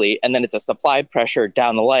immediately. And then it's a supply pressure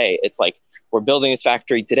down the way. It's like, we're building this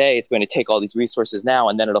factory today. It's going to take all these resources now,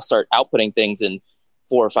 and then it'll start outputting things in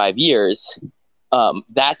 4 or 5 years.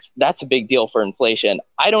 That's a big deal for inflation.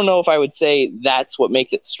 I don't know if I would say that's what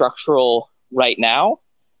makes it structural right now.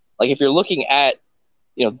 Like if you're looking at,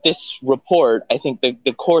 this report, I think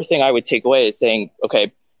the core thing I would take away is saying,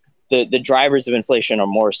 okay, the drivers of inflation are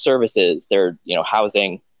more services. They're,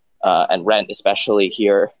 housing and rent, especially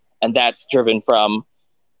here. And that's driven from,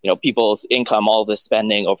 people's income, all the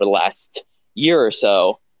spending over the last year or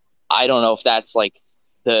so. I don't know if that's like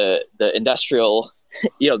the industrial,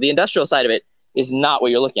 the industrial side of it is not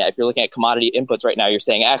what you're looking at. If you're looking at commodity inputs right now, you're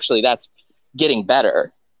saying actually that's getting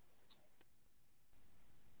better.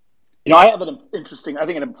 I have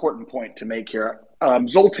an important point to make here.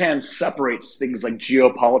 Zoltan separates things like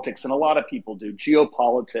geopolitics, and a lot of people do,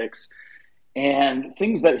 geopolitics and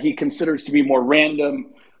things that he considers to be more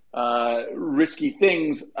random, risky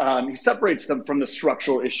things. He separates them from the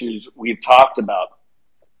structural issues we've talked about.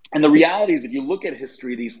 And the reality is, if you look at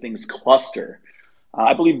history, these things cluster.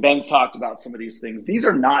 I believe Ben's talked about some of these things. These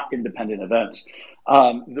are not independent events.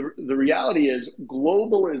 The reality is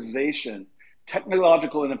globalization,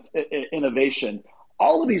 technological innovation,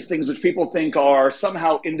 all of these things which people think are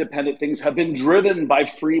somehow independent things have been driven by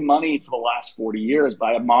free money for the last 40 years,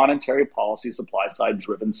 by a monetary policy supply side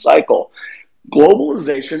driven cycle.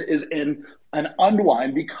 Globalization is in an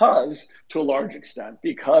unwind because, to a large extent,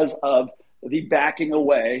 because of the backing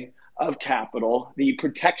away of capital, the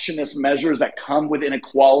protectionist measures that come with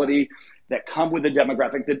inequality, that come with the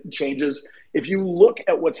demographic that changes. If you look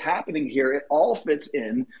at what's happening here, it all fits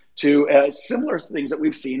in to similar things that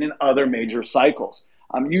we've seen in other major cycles.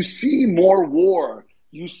 You see more war.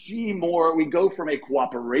 You see more. We go from a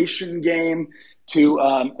cooperation game to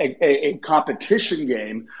a competition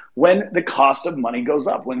game when the cost of money goes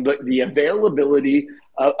up, when the availability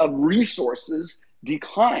of resources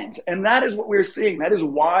declines. And that is what we're seeing. That is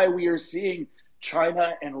why we are seeing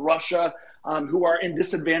China and Russia, who are in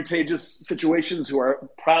disadvantageous situations, who are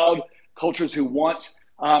proud cultures who want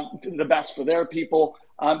the best for their people,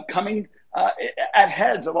 coming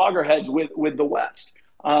at loggerheads with the West.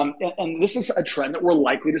 And this is a trend that we're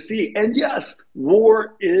likely to see. And yes,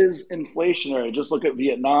 war is inflationary. Just look at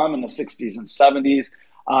Vietnam in the 60s and 70s.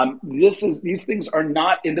 These things are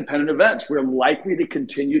not independent events. We're likely to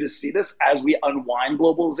continue to see this as we unwind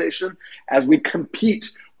globalization, as we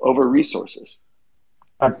compete over resources.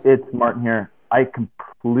 It's Martin here. I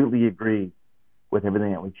completely agree with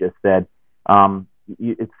everything that we just said.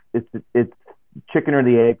 It's chicken or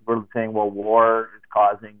the egg. We're saying, well, war is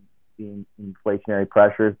causing the inflationary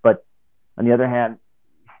pressures, but on the other hand,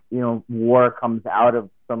 war comes out of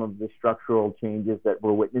some of the structural changes that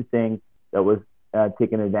we're witnessing that was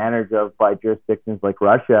taken advantage of by jurisdictions like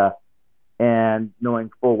Russia, and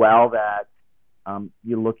knowing full well that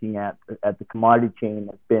you're looking at the commodity chain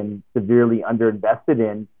that's been severely underinvested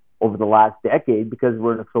in over the last decade because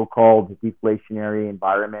we're in a so-called deflationary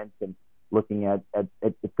environment and looking at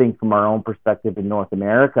things from our own perspective in North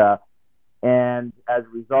America. And as a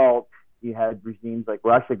result, you had regimes like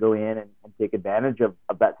Russia go in and take advantage of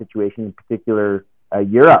that situation, in particular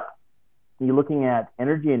Europe. You're looking at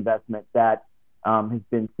energy investment that has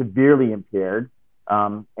been severely impaired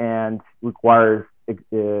and requires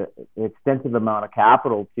an extensive amount of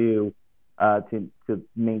capital to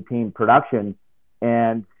maintain production.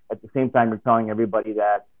 And at the same time, you're telling everybody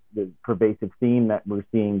that the pervasive theme that we're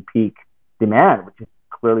seeing peak demand, which is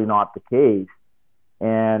clearly not the case.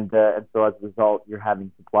 And so as a result, you're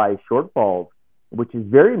having supply shortfalls, which is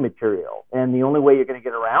very material. And the only way you're going to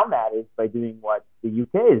get around that is by doing what the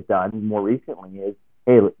UK has done more recently is,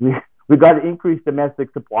 hey, we've got to increase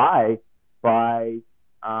domestic supply by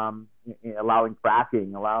allowing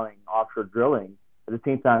fracking, allowing offshore drilling. At the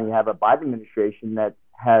same time, you have a Biden administration that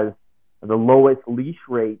has the lowest lease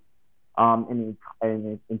rate in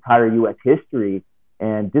the entire U.S. history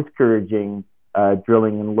and discouraging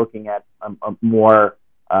drilling and looking at more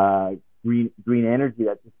green energy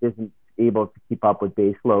that just isn't able to keep up with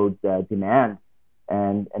baseload demand.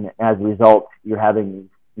 And as a result, you're having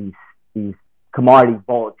these commodity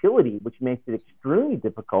volatility, which makes it extremely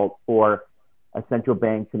difficult for a central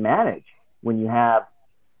bank to manage when you have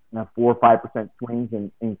 4 or 5%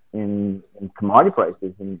 swings in commodity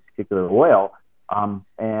prices, in particular oil.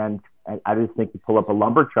 And I just think you pull up a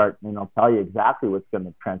lumber chart and I'll tell you exactly what's going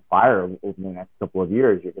to transpire over the next couple of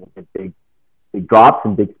years. You're going to get big drops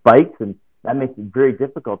and big spikes, and that makes it very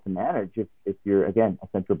difficult to manage if you're, again, a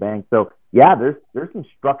central bank. So yeah, there's some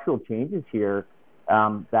structural changes here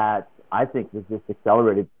that I think was just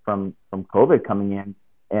accelerated from COVID coming in,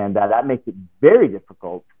 and that makes it very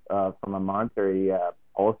difficult from a monetary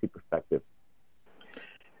policy perspective.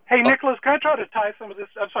 Hey, Nicholas, can I try to tie some of this?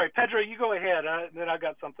 I'm sorry, Pedro, you go ahead. Then I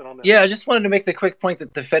got something on this. Yeah, I just wanted to make the quick point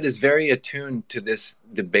that the Fed is very attuned to this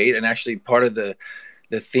debate, and actually part of the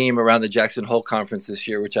theme around the Jackson Hole conference this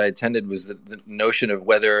year, which I attended, was the notion of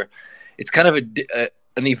whether it's kind of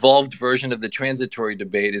an evolved version of the transitory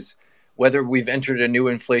debate, is whether we've entered a new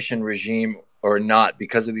inflation regime or not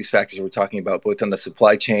because of these factors we're talking about, both on the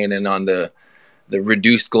supply chain and on the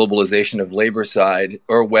reduced globalization of labor side,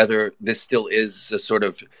 or whether this still is a sort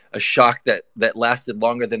of a shock that lasted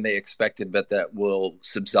longer than they expected, but that will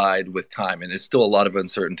subside with time. And there's still a lot of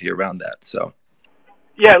uncertainty around that. So,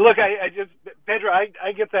 yeah, look, I just, Pedro,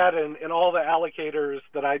 I get that in all the allocators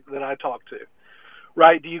that I talk to,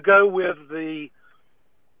 right? Do you go with the,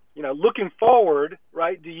 looking forward,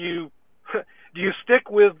 right? Do you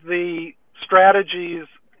stick with the strategies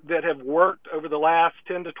that have worked over the last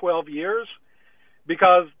 10 to 12 years?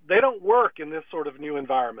 Because they don't work in this sort of new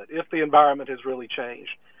environment, if the environment has really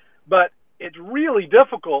changed. But it's really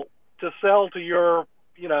difficult to sell to your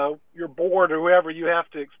board or whoever you have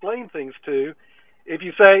to explain things to if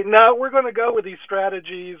you say, no, we're going to go with these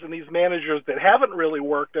strategies and these managers that haven't really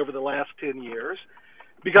worked over the last 10 years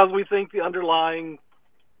because we think the underlying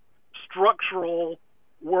structural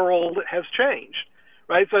world has changed,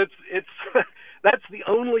 right? So it's that's the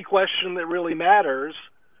only question that really matters,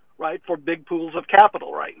 right, for big pools of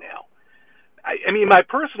capital right now. I mean, my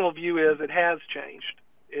personal view is it has changed.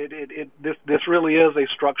 This really is a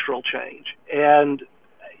structural change. And,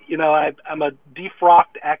 I'm a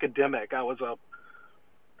defrocked academic. I was a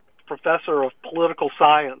professor of political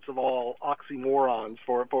science of all oxymorons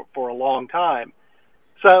for a long time.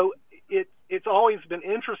 So it's always been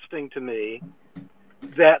interesting to me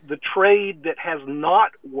that the trade that has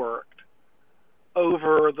not worked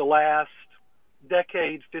over the last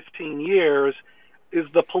decade, 15 years, is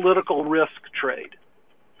the political risk trade,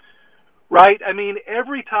 right? I mean,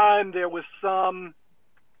 every time there was some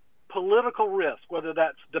political risk, whether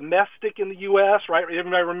that's domestic in the U.S., right?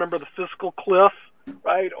 Everybody remember the fiscal cliff,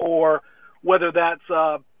 right? Or whether that's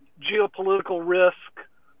geopolitical risk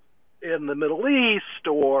in the Middle East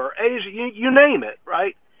or Asia, you name it,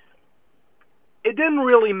 right? It didn't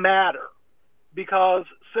really matter because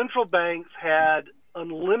central banks had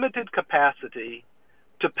unlimited capacity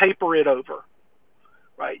to paper it over,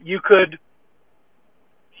 right? You could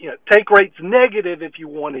take rates negative if you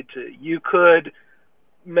wanted to. You could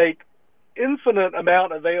make infinite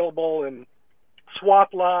amount available in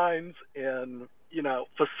swap lines and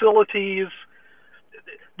facilities.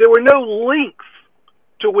 There were no links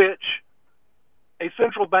to which a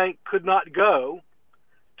central bank could not go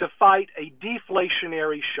to fight a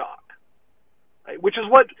deflationary shock, right? Which is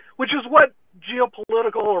what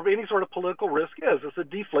geopolitical or any sort of political risk is. It's a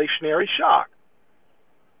deflationary shock.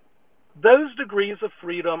 Those degrees of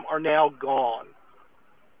freedom are now gone,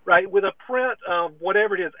 right? With a print of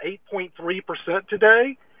whatever it is, 8.3%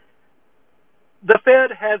 today, the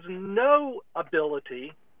Fed has no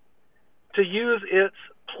ability to use its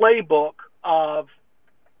playbook of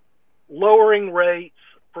lowering rates,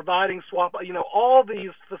 providing swap, all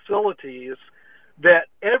these facilities that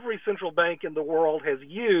every central bank in the world has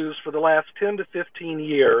used for the last 10 to 15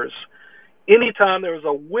 years, anytime there's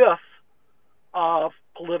a whiff of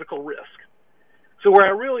political risk. So where I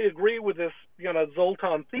really agree with this,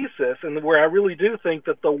 Zoltan thesis, and where I really do think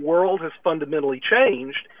that the world has fundamentally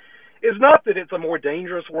changed, is not that it's a more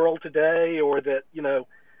dangerous world today or that,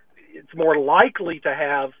 it's more likely to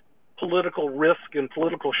have political risk and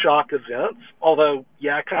political shock events, although,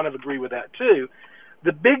 yeah, I kind of agree with that too.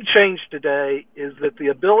 The big change today is that the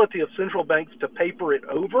ability of central banks to paper it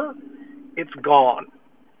over, it's gone.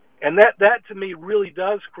 And that to me really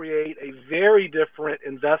does create a very different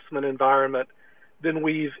investment environment than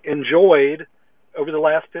we've enjoyed over the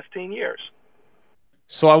last 15 years.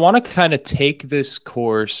 So I want to kind of take this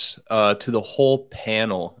course to the whole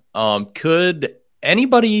panel. Could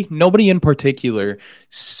nobody in particular,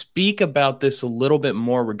 speak about this a little bit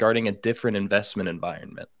more regarding a different investment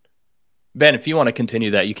environment? Ben, if you want to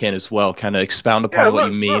continue that, you can as well. Kind of expound upon what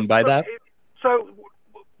you mean by that. So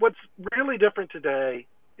what's really different today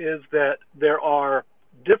is that there are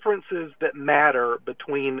differences that matter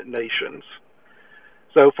between nations.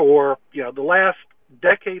 So for the last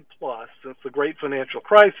decade plus, since the great financial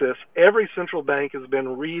crisis, every central bank has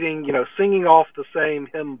been reading, singing off the same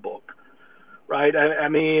hymn book, right? I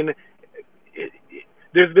mean,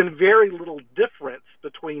 there's been very little difference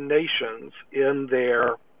between nations in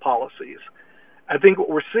their policies. I think what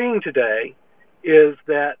we're seeing today is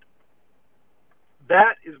that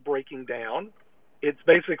is breaking down. It's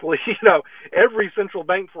basically, every central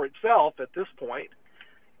bank for itself at this point.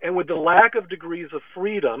 And with the lack of degrees of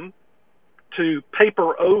freedom to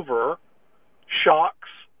paper over shocks,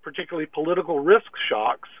 particularly political risk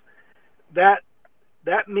shocks, that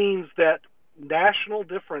means that national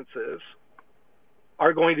differences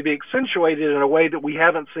are going to be accentuated in a way that we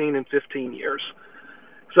haven't seen in 15 years.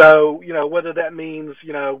 So, whether that means,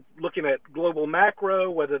 looking at global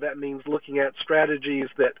macro, whether that means looking at strategies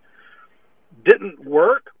that didn't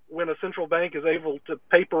work when a central bank is able to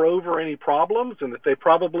paper over any problems, and that they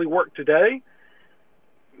probably work today,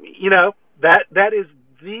 that is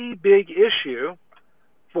the big issue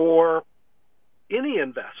for any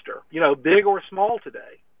investor, big or small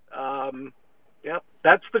today.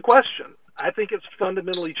 That's the question. I think it's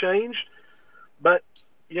fundamentally changed, but,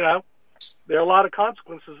 there are a lot of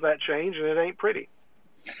consequences of that change, and it ain't pretty.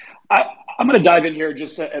 I'm going to dive in here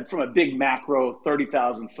just from a big macro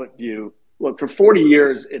 30,000-foot view. Look, for 40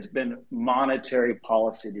 years, it's been monetary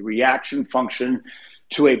policy. The reaction function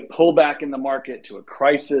to a pullback in the market, to a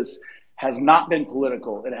crisis, has not been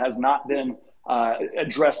political. It has not been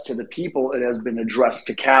addressed to the people. It has been addressed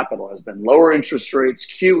to capital. It has been lower interest rates,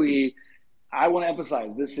 QE. I want to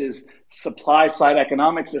emphasize this is supply side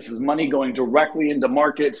economics. This is money going directly into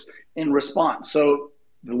markets in response. So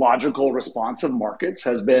the logical response of markets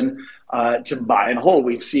has been to buy and hold.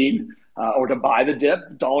 We've seen or to buy the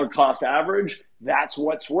dip, dollar cost average. That's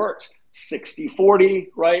what's worked. 60-40,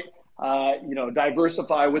 right?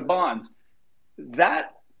 Diversify with bonds.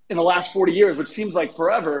 That in the last 40 years, which seems like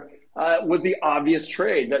forever, was the obvious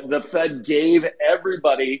trade that the Fed gave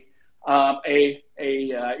everybody a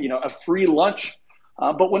free lunch.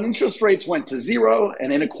 But when interest rates went to zero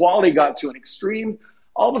and inequality got to an extreme,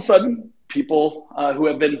 all of a sudden, people who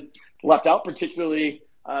have been left out, particularly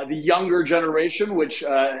the younger generation, which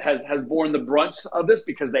has borne the brunt of this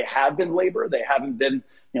because they have been labor, they haven't been,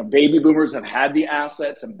 baby boomers have had the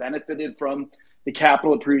assets and benefited from the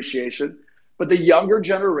capital appreciation. But the younger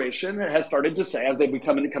generation has started to say, as they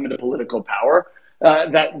come into political power,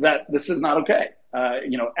 that this is not okay.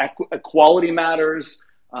 Equality matters.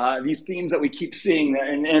 These themes that we keep seeing,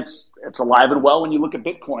 and it's alive and well when you look at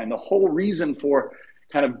Bitcoin. The whole reason for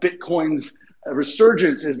kind of Bitcoin's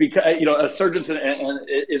resurgence is because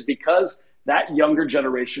is because that younger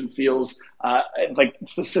generation feels like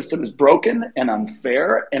the system is broken and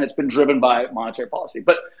unfair, and it's been driven by monetary policy.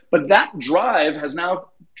 But that drive has now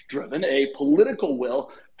driven a political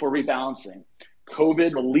will for rebalancing.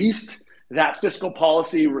 COVID released that fiscal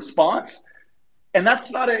policy response. And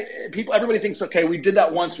that's not everybody thinks, okay, we did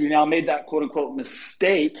that once, we now made that quote unquote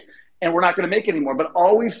mistake, and we're not going to make it anymore. But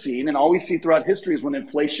all we've seen and all we see throughout history is when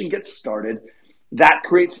inflation gets started, that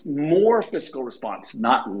creates more fiscal response,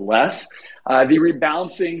 not less. The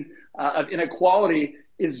rebalancing of inequality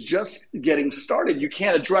is just getting started. You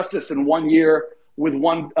can't address this in 1 year with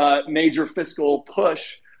one major fiscal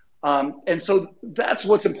push. And so that's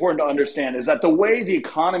what's important to understand, is that the way the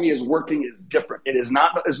economy is working is different. It is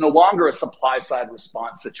no longer a supply side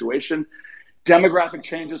response situation. Demographic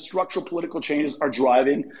changes, structural political changes are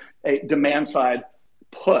driving a demand side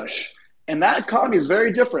push. And that economy is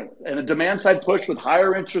very different. And a demand side push with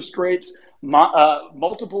higher interest rates,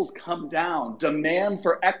 multiples come down. Demand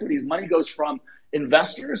for equities, money goes from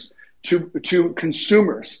investors to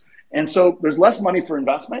consumers. And so there's less money for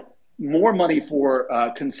investment, more money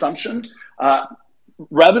for consumption.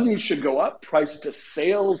 Revenues should go up. Price to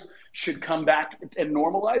sales should come back and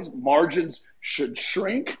normalize. Margins should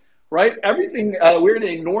shrink, right? Everything, we're in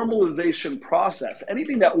a normalization process.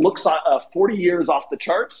 Anything that looks 40 years off the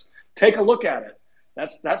charts, take a look at it.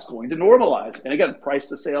 That's going to normalize. And again, price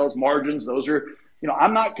to sales, margins, those are,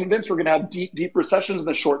 I'm not convinced we're going to have deep recessions in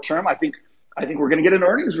the short term. I think we're going to get an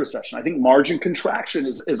earnings recession. I think margin contraction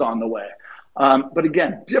is on the way. But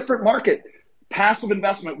again, different market. Passive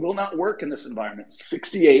investment will not work in this environment.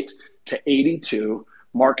 68 to 82,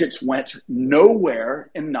 markets went nowhere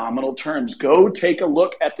in nominal terms. Go take a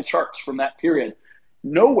look at the charts from that period.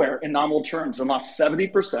 Nowhere in nominal terms and lost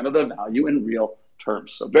 70% of the value in real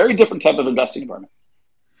terms. So very different type of investing environment.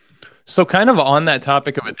 So kind of on that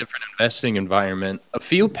topic of a different investing environment, a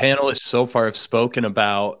few panelists so far have spoken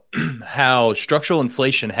about how structural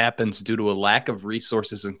inflation happens due to a lack of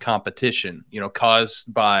resources and competition,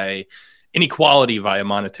 caused by inequality via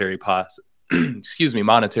monetary policy.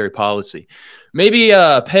 Monetary policy. Maybe,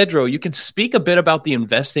 Pedro, you can speak a bit about the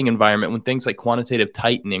investing environment when things like quantitative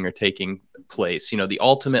tightening are taking place. The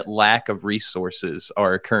ultimate lack of resources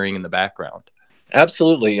are occurring in the background.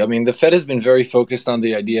 Absolutely. I mean, the Fed has been very focused on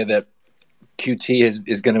the idea that QT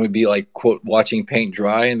is going to be like, quote, watching paint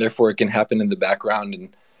dry, and therefore it can happen in the background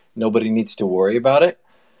and nobody needs to worry about it.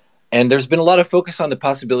 And there's been a lot of focus on the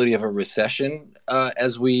possibility of a recession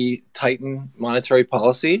as we tighten monetary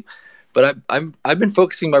policy. But I've been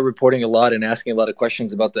focusing my reporting a lot and asking a lot of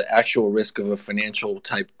questions about the actual risk of a financial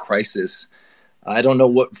type crisis. I don't know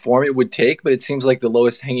what form it would take, but it seems like the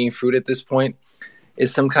lowest hanging fruit at this point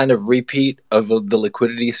is some kind of repeat of the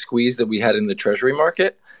liquidity squeeze that we had in the Treasury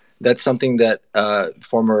market. That's something that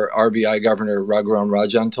former RBI Governor Raghuram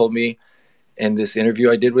Rajan told me in this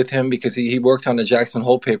interview I did with him, because he worked on a Jackson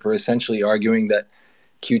Hole paper essentially arguing that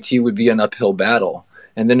QT would be an uphill battle.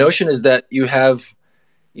 And the notion is that you have,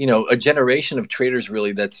 a generation of traders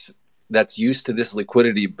really that's used to this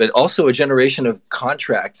liquidity, but also a generation of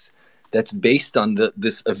contracts that's based on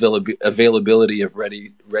this availability of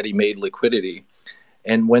ready-made liquidity.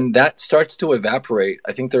 And when that starts to evaporate,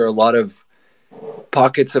 I think there are a lot of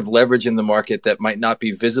pockets of leverage in the market that might not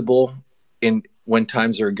be visible when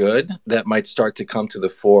times are good, that might start to come to the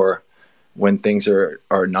fore when things are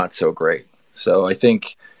not so great. So I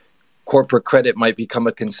think corporate credit might become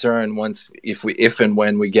a concern if and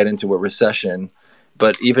when we get into a recession.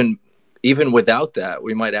 But even without that,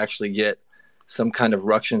 we might actually get some kind of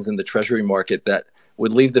ructions in the Treasury market that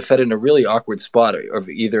would leave the Fed in a really awkward spot of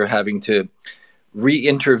either having to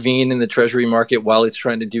re-intervene in the Treasury market while it's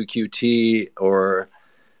trying to do QT, or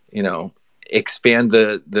expand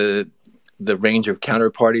the range of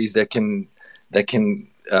counterparties that can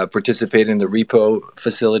participate in the repo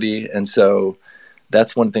facility. And so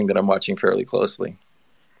that's one thing that I'm watching fairly closely.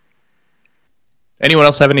 Anyone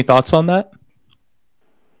else have any thoughts on that?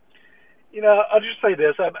 I'll just say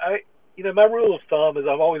this. My rule of thumb is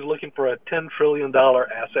I'm always looking for a $10 trillion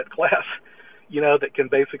asset class, that can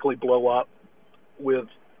basically blow up with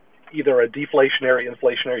either a deflationary,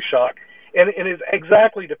 inflationary shock. And it's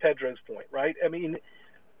exactly to Pedro's point, right? I mean,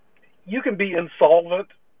 you can be insolvent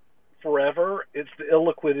forever. It's the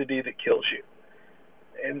illiquidity that kills you.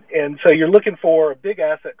 And so you're looking for a big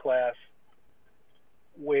asset class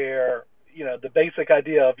where, the basic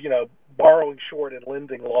idea of, borrowing short and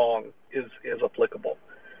lending long is applicable.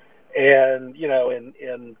 And,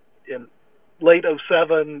 in late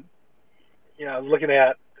 07, I was looking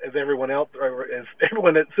at, as everyone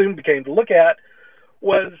that soon became to look at,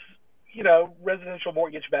 was, residential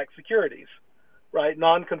mortgage-backed securities, right?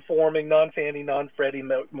 Non-conforming, non-Fannie, non-Freddie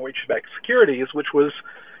mortgage-backed securities, which was,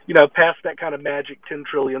 past that kind of magic $10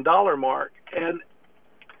 trillion mark. And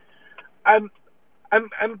I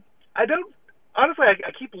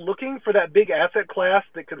keep looking for that big asset class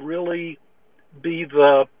that could really be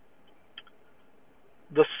the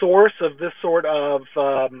source of this sort of,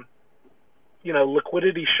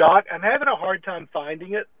 liquidity shock. I'm having a hard time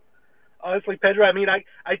finding it. Honestly, Pedro, I mean, I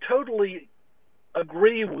totally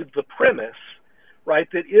agree with the premise, right,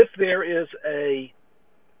 that if there is a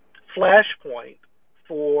flashpoint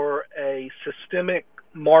for a systemic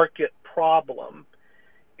market problem,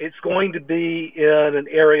 it's going to be in an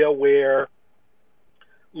area where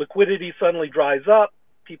liquidity suddenly dries up,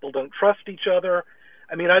 people don't trust each other.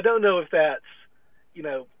 I mean, I don't know if that's,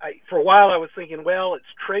 for a while I was thinking, well, it's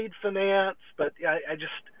trade finance, but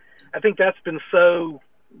I think that's been so,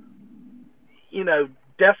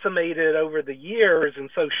 decimated over the years and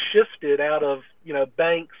so shifted out of,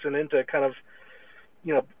 banks and into kind of,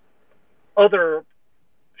 other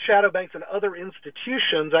shadow banks and other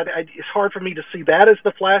institutions. It's hard for me to see that as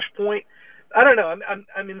the flashpoint. I don't know.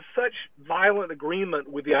 I'm in such violent agreement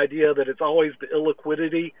with the idea that it's always the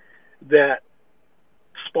illiquidity that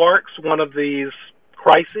sparks one of these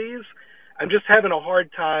crises. I'm just having a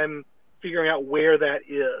hard time figuring out where that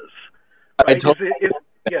is. Right?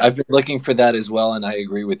 I've been looking for that as well, and I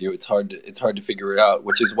agree with you. It's hard to figure it out,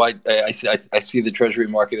 which is why I see the Treasury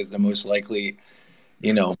market as the most likely,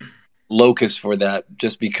 locus for that,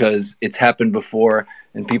 just because it's happened before,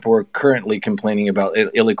 and people are currently complaining about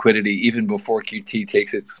illiquidity even before QT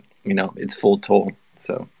takes its full toll.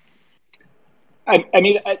 So, I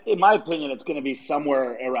mean, in my opinion, it's going to be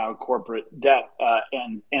somewhere around corporate debt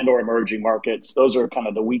and or emerging markets. Those are kind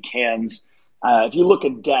of the weak hands. If you look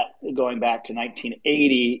at debt going back to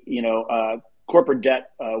 1980, corporate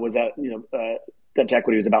debt was at debt to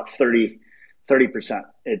equity was about 30%.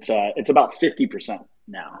 It's about 50%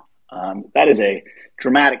 now. That is a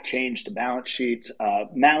dramatic change to balance sheets.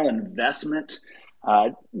 Malinvestment,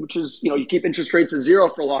 which is, you keep interest rates at zero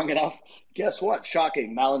for long enough. Guess what?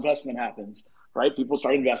 Shocking. Malinvestment happens, right? People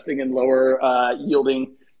start investing in lower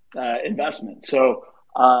yielding investments. So,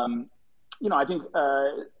 I think,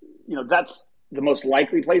 that's the most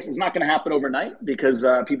likely place. It's not going to happen overnight because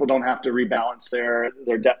people don't have to rebalance their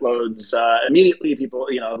debt loads immediately. People,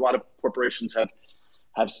 a lot of corporations have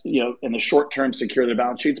in the short term secure their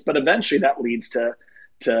balance sheets, but eventually that leads to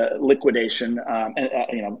liquidation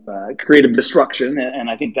and creative destruction, and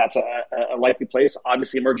I think that's a likely place.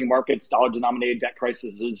 Obviously, emerging markets, dollar denominated debt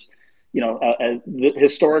crisis is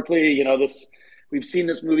historically we've seen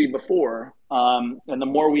this movie before, and the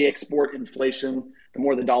more we export inflation, the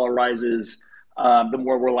more the dollar rises, the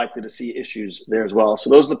more we're likely to see issues there as well. So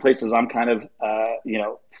those are the places I'm kind of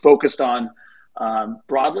focused on.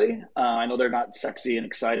 Broadly, I know they're not sexy and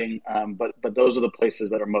exciting, but those are the places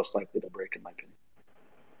that are most likely to break, in my opinion.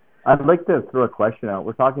 I'd like to throw a question out.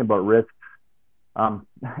 We're talking about risks.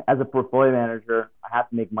 As a portfolio manager, I have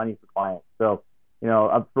to make money for clients. So,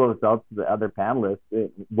 I'll throw this out to the other panelists.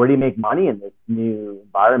 Where do you make money in this new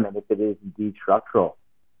environment if it is indeed structural?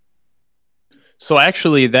 So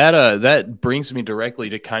actually, that brings me directly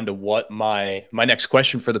to kind of what my next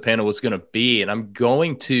question for the panel was going to be, and I'm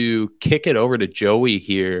going to kick it over to Joey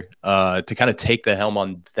here to kind of take the helm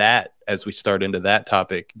on that as we start into that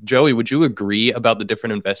topic. Joey, would you agree about the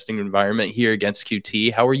different investing environment here against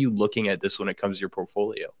QT? How are you looking at this when it comes to your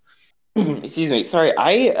portfolio? Excuse me. Sorry,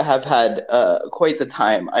 I have had quite the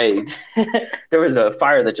time. There was a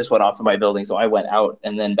fire that just went off in my building, so I went out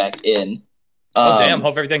and then back in. Damn,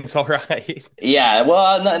 hope everything's all right. Yeah,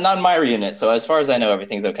 well, not in my unit, so as far as I know,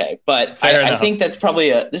 everything's okay. But I think this is probably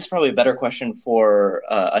a better question for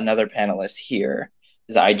another panelist here,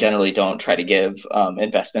 because I generally don't try to give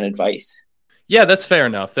investment advice. Yeah, that's fair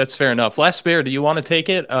enough. Last Bear, do you want to take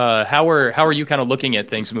it? How are you kind of looking at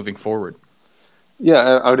things moving forward? Yeah,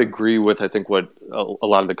 I would agree with, I think, what a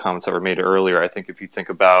lot of the comments that were made earlier. I think if you think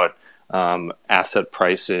about asset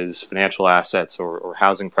prices, financial assets, or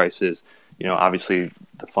housing prices, obviously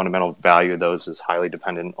the fundamental value of those is highly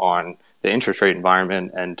dependent on the interest rate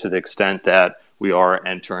environment. And to the extent that we are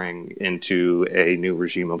entering into a new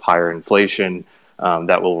regime of higher inflation,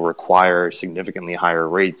 that will require significantly higher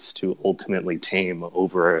rates to ultimately tame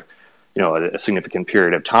over, a significant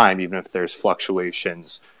period of time, even if there's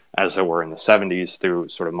fluctuations as there were in the 70s through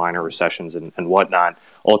sort of minor recessions and whatnot.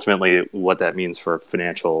 Ultimately, what that means for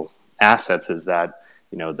financial assets is that,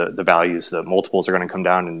 the values, the multiples are going to come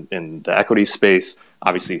down in the equity space.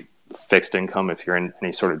 Obviously, fixed income, if you're in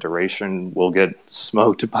any sort of duration, will get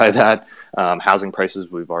smoked by that. Housing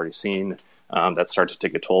prices, we've already seen that start to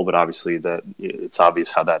take a toll, but obviously it's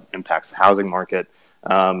obvious how that impacts the housing market.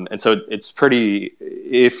 And so it's pretty,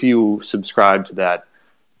 if you subscribe to that,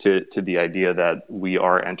 to the idea that we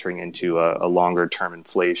are entering into a longer term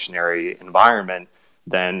inflationary environment,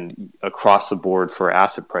 then across the board for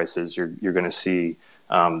asset prices, you're going to see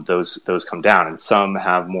those come down, and some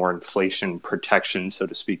have more inflation protection, so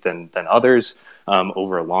to speak, than others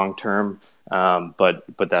over a long term. But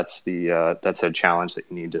that's a challenge that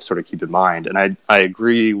you need to sort of keep in mind. And I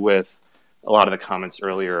agree with a lot of the comments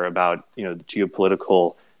earlier about the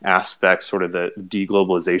geopolitical aspect, sort of the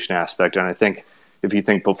deglobalization aspect. And I think if you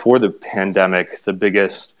think before the pandemic, the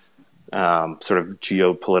biggest sort of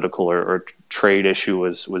geopolitical or trade issue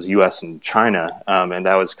was U.S. and China, and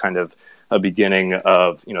that was kind of a beginning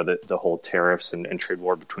of the whole tariffs and trade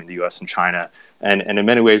war between the U.S. and China. And in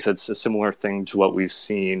many ways, it's a similar thing to what we've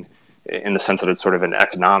seen in the sense that it's sort of an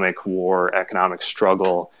economic war, economic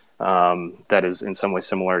struggle that is in some way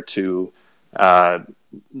similar to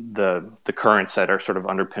the currents that are sort of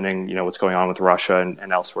underpinning what's going on with Russia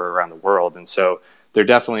and elsewhere around the world. And so there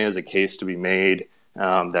definitely is a case to be made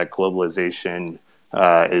that globalization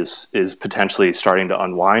is potentially starting to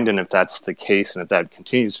unwind. And if that's the case, and if that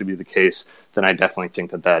continues to be the case, then I definitely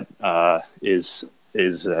think that is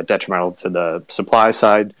detrimental to the supply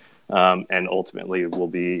side, and ultimately will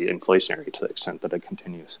be inflationary to the extent that it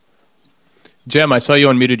continues. Jim, I saw you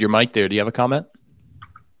unmuted your mic there. Do you have a comment?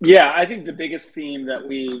 Yeah, I think the biggest theme that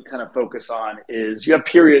we kind of focus on is you have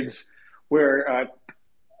periods where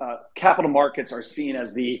capital markets are seen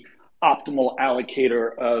as the optimal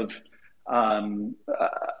allocator of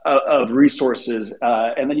resources,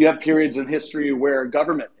 and then you have periods in history where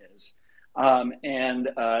government is, and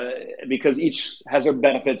because each has their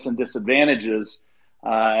benefits and disadvantages.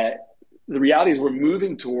 The reality is we're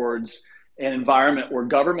moving towards an environment where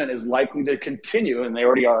government is likely to continue, and they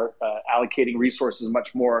already are allocating resources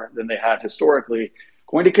much more than they have historically,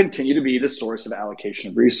 going to continue to be the source of allocation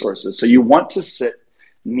of resources. So you want to sit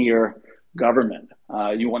near government.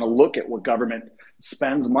 You want to look at what government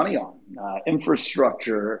spends money on,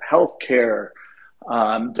 infrastructure, healthcare,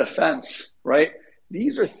 defense, right?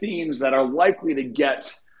 These are themes that are likely to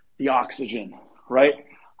get the oxygen, right?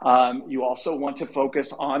 You also want to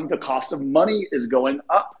focus on the cost of money is going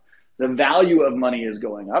up. The value of money is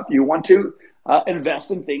going up. You want to invest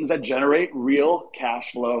in things that generate real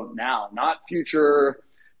cash flow now, not future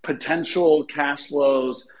potential cash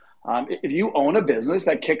flows. If you own a business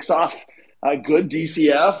that kicks off a good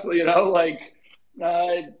DCF,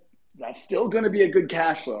 that's still going to be a good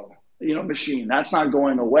cash flow, machine. That's not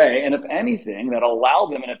going away. And if anything, that'll allow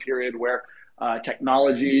them in a period where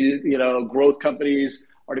technology, growth companies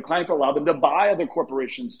are declining, to allow them to buy other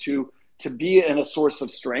corporations to be in a source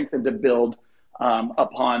of strength and to build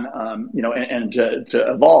upon, and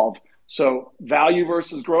to evolve. So value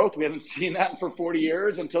versus growth, we haven't seen that for 40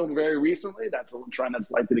 years until very recently. That's a trend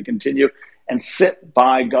that's likely to continue. And sit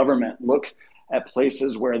by government. Look at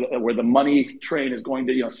places where the money train is going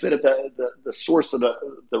to sit at the source of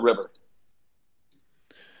the river.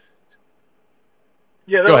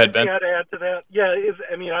 Yeah, go ahead, Ben. I'd add to that. Yeah,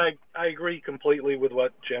 I agree completely with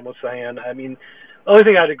what Jim was saying. I mean, the only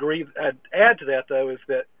thing I'd add to that, though, is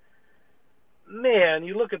that, man,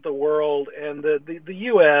 you look at the world, and the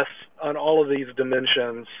U.S. on all of these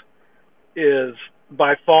dimensions is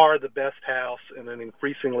by far the best house in an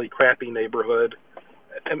increasingly crappy neighborhood.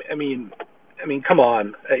 I mean, come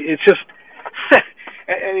on. It's just,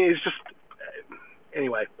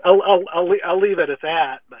 anyway, I'll leave it at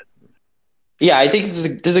that, but. Yeah, I think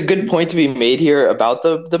there's a good point to be made here about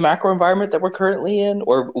the macro environment that we're currently in,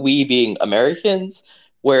 or we being Americans,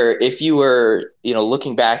 where if you were,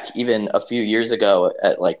 looking back even a few years ago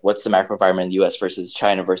at what's the macro environment in the US versus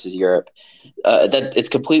China versus Europe, that it's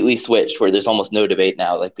completely switched, where there's almost no debate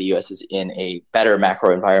now. The US is in a better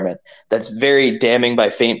macro environment. That's very damning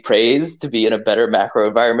by faint praise to be in a better macro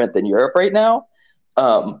environment than Europe right now.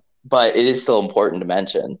 But it is still important to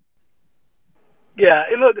mention. Yeah,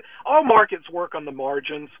 and look, all markets work on the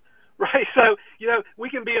margins, Right. So, we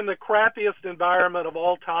can be in the crappiest environment of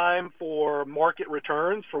all time for market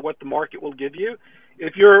returns, for what the market will give you.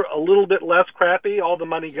 If you're a little bit less crappy, all the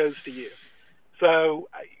money goes to you. So,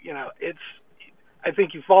 I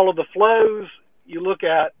think you follow the flows. You look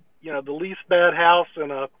at, the least bad house in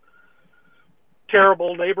a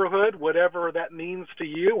terrible neighborhood, whatever that means to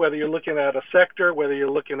you, whether you're looking at a sector, whether you're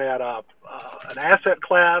looking at an asset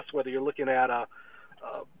class, whether you're looking at a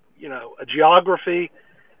geography.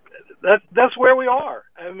 That's where we are.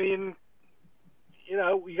 I mean,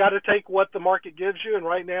 you got to take what the market gives you, and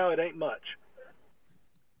right now it ain't much.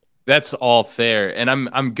 That's all fair. And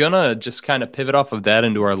I'm gonna just kind of pivot off of that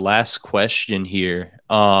into our last question here.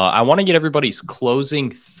 I want to get everybody's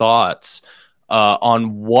closing thoughts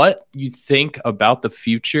on what you think about the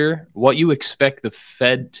future, what you expect the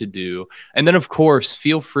Fed to do. And then, of course,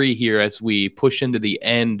 feel free here as we push into the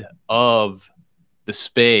end of the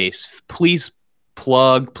space. Please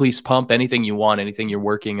plug, please pump anything you want, anything you're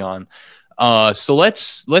working on. So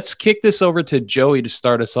let's kick this over to Joey to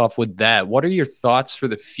start us off with that. What are your thoughts for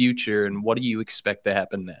the future, and what do you expect to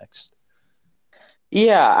happen next?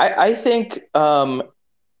 Yeah, I think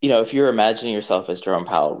if you're imagining yourself as Jerome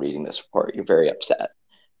Powell reading this report, you're very upset.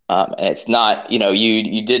 And it's not,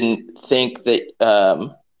 you didn't think that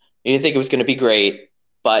you didn't think it was going to be great,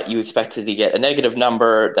 but you expected to get a negative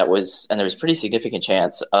number and there was a pretty significant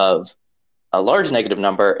chance of a large negative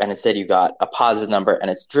number, and instead you got a positive number,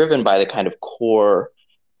 and it's driven by the kind of core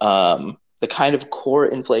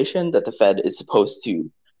inflation that the Fed is supposed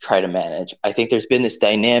to try to manage. I think there's been this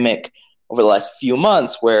dynamic over the last few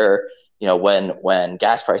months where, when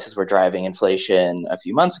gas prices were driving inflation a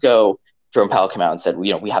few months ago, Jerome Powell came out and said,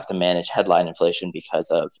 we have to manage headline inflation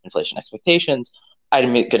because of inflation expectations.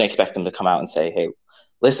 I'm going to expect them to come out and say, hey,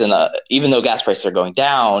 listen, even though gas prices are going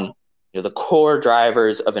down, the core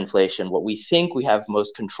drivers of inflation, what we think we have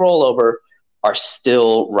most control over, are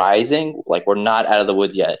still rising. Like, we're not out of the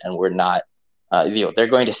woods yet, and we're not. They're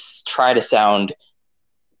going to try to sound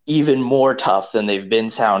even more tough than they've been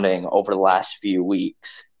sounding over the last few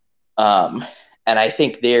weeks. And I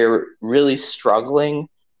think they're really struggling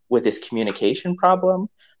with this communication problem.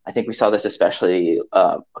 I think we saw this especially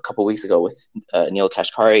a couple of weeks ago with Neil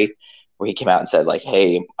Kashkari, where he came out and said, like,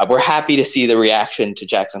 hey, we're happy to see the reaction to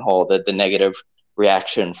Jackson Hole, the negative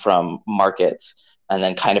reaction from markets, and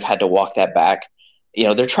then kind of had to walk that back.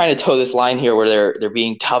 They're trying to toe this line here where they're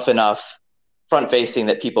being tough enough, front-facing,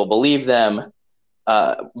 that people believe them.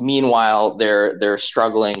 Meanwhile, they're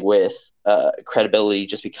struggling with credibility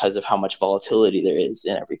just because of how much volatility there is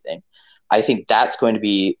in everything. I think that's going to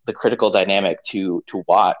be the critical dynamic to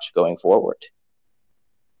watch going forward.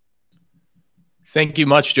 Thank you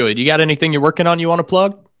much, Joey. Do you got anything you're working on you want to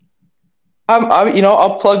plug?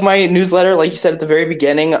 I'll plug my newsletter. Like you said at the very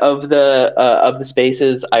beginning of the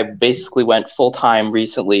spaces, I basically went full time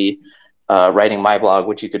recently writing my blog,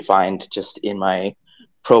 which you could find just in my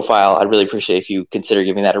profile. I'd really appreciate if you consider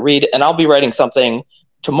giving that a read. And I'll be writing something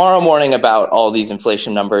tomorrow morning about all these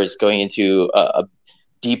inflation numbers, going into a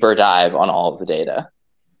deeper dive on all of the data.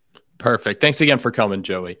 Perfect. Thanks again for coming,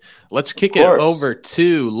 Joey. Let's kick it over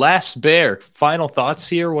to Last Bear. Final thoughts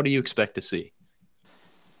here. What do you expect to see?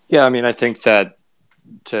 Yeah, I mean, I think that,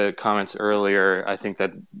 to comments earlier, I think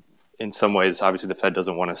that in some ways, obviously the Fed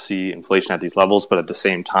doesn't want to see inflation at these levels, but at the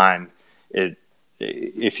same time,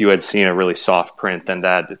 if you had seen a really soft print, then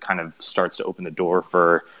that kind of starts to open the door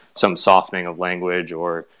for some softening of language,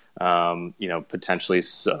 or potentially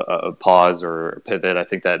a pause or a pivot. I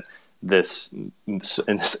think that this, in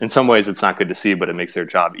some ways, it's not good to see, but it makes their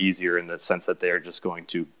job easier in the sense that they're just going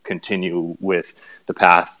to continue with the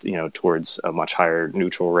path, towards a much higher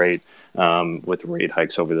neutral rate, with rate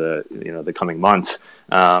hikes over the coming months.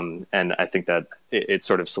 And I think that it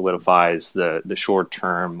sort of solidifies the short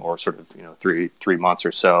term, or sort of 3 months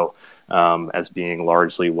or so, as being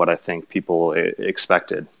largely what I think people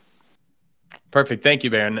expected. Perfect. Thank you,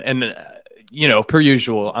 Baron. And per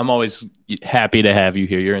usual, I'm always happy to have you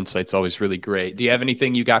here. Your insight's always really great. Do you have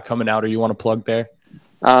anything you got coming out or you want to plug, Bear?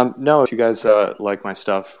 No, if you guys like my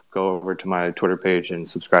stuff, go over to my Twitter page and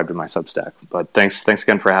subscribe to my Substack. But thanks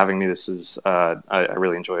again for having me. This is I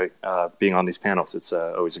really enjoy being on these panels. It's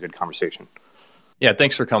always a good conversation. Yeah,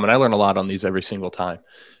 thanks for coming. I learn a lot on these every single time.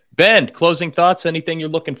 Ben, closing thoughts? Anything you're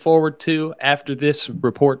looking forward to after this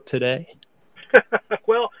report today?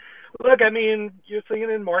 Well, look, I mean, you're seeing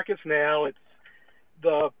in markets now, it's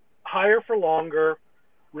the higher for longer,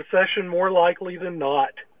 recession more likely than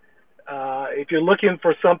not. If you're looking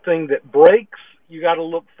for something that breaks, you got to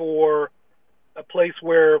look for a place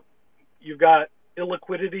where you've got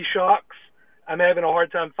illiquidity shocks. I'm having a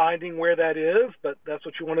hard time finding where that is, but that's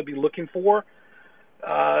what you want to be looking for.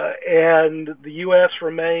 And the U.S.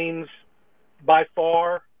 remains by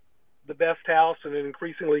far the best house in an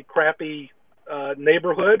increasingly crappy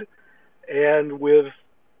neighborhood, and with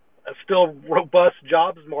a still robust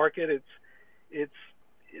jobs market, I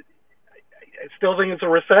still think it's a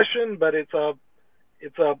recession, but it's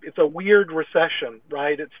a weird recession,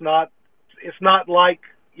 right? It's not like,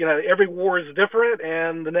 every war is different,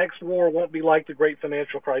 and the next war won't be like the great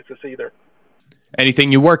financial crisis either.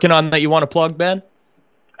 Anything you're working on that you want to plug, Ben?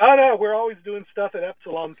 Oh no, we're always doing stuff at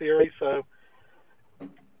Epsilon Theory, so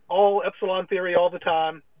all Epsilon Theory all the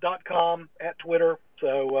time, .com, at Twitter,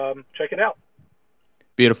 so check it out.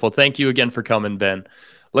 Beautiful. Thank you again for coming, Ben.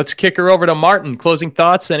 Let's kick her over to Martin. Closing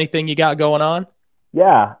thoughts, anything you got going on?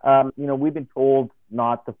 Yeah, we've been told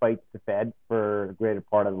not to fight the Fed for the greater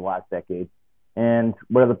part of the last decade. And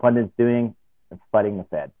what are the pundits doing? It's fighting the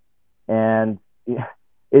Fed. And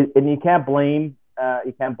you can't blame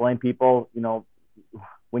people,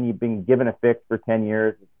 when you've been given a fix for 10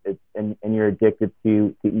 years and you're addicted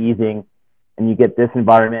to easing, and you get this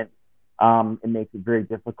environment, it makes it very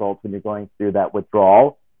difficult when you're going through that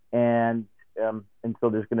withdrawal. And so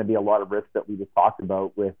there's going to be a lot of risks that we just talked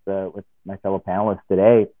about with my fellow panelists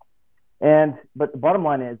today. But the bottom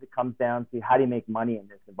line is, it comes down to, how do you make money in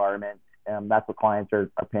this environment? That's what clients are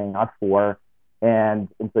paying us for. And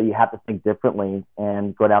so you have to think differently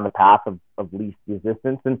and go down the path of least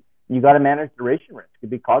resistance. And you got to manage duration risk to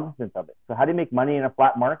be cognizant of it. So how do you make money in a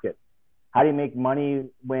flat market? How do you make money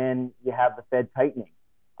when you have the Fed tightening?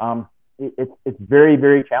 It's very,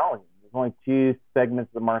 very challenging. There's only two segments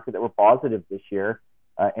of the market that were positive this year,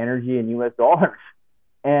 energy and U.S. dollars.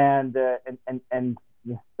 And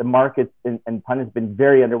the market and pun has been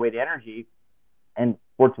very underweight energy, and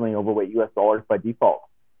fortunately overweight U.S. dollars by default.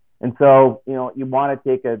 And so, you want to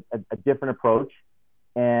take a different approach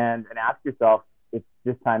and ask yourself, if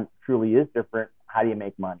this time truly is different, how do you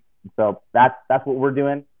make money? And so that's what we're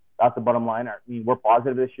doing. That's the bottom line. We're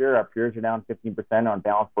positive this year. Our peers are down 15% on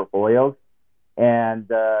balanced portfolios. And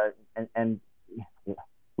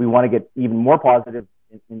we want to get even more positive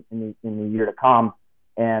in the year to come.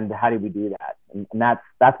 And how do we do that? And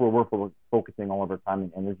that's where we're focusing all of our time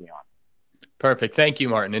and energy on. Perfect. Thank you,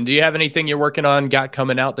 Martin. And do you have anything you're working on, got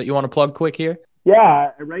coming out, that you want to plug quick here?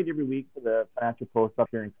 Yeah, I write every week for the Financial Post up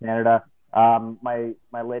here in Canada. My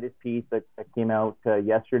latest piece that came out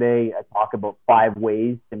yesterday, I talk about 5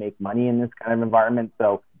 ways to make money in this kind of environment.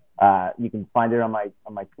 So you can find it on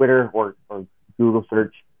my Twitter or Google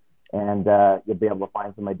search, and you'll be able to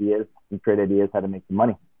find some ideas, some trade ideas, how to make some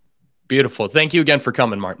money. Beautiful. Thank you again for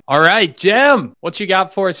coming, Martin. All right, Jim, what you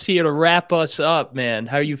got for us here to wrap us up, man?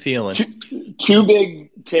 How are you feeling? Two big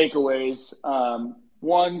takeaways.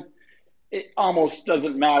 One, it almost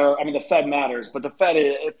doesn't matter. I mean, the Fed matters, but the Fed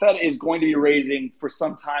is going to be raising for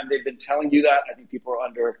some time. They've been telling you that. I think people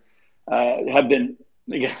are have been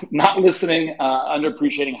not listening,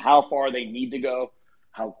 underappreciating how far they need to go.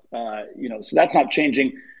 So that's not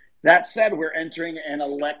changing. That said, we're entering an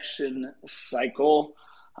election cycle.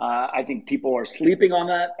 I think people are sleeping on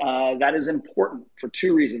that. That is important for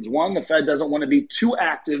 2 reasons. One, the Fed doesn't want to be too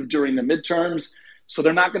active during the midterms, so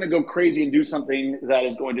they're not going to go crazy and do something that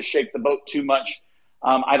is going to shake the boat too much.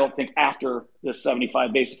 I don't think after the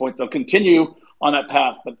 75 basis points they'll continue on that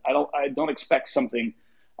path, but I don't expect something.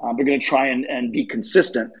 They're going to try and be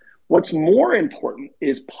consistent. What's more important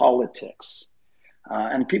is politics,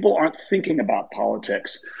 and people aren't thinking about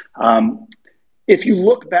politics. If you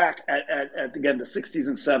look back at again, the 60s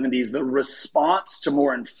and 70s, the response to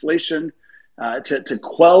more inflation, to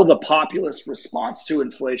quell the populist response to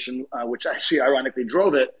inflation, which actually ironically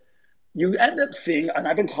drove it, you end up seeing, and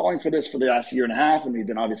I've been calling for this for the last year and a half, and we've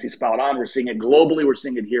been obviously spot on. We're seeing it globally. We're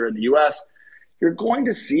seeing it here in the U.S. You're going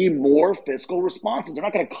to see more fiscal responses. They're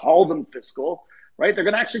not going to call them fiscal, right? They're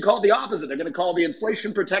going to actually call it the opposite. They're going to call it the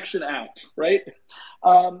Inflation Protection Act, right?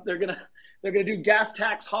 They're going to do gas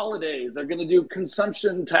tax holidays. They're going to do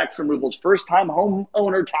consumption tax removals, first-time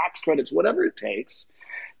homeowner tax credits, whatever it takes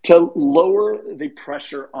to lower the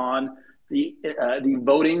pressure on the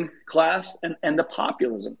voting class and the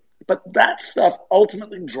populism. But that stuff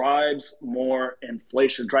ultimately drives more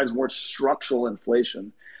inflation, drives more structural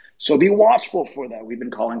inflation. So be watchful for that. We've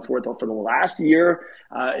been calling for it for the last year.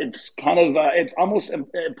 It's it's almost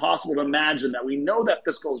impossible to imagine that we know that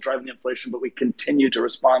fiscal is driving inflation, but we continue to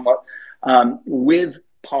respond with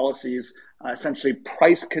policies, essentially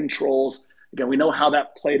price controls. Again, we know how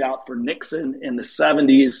that played out for Nixon in the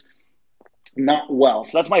 70s. Not well.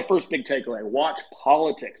 So that's my first big takeaway. Watch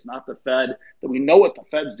politics, not the Fed. That we know what the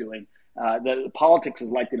Fed's doing. The politics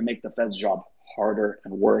is likely to make the Fed's job harder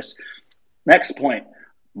and worse. Next point,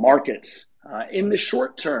 markets. In the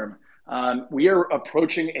short term, We are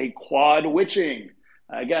approaching a quad witching.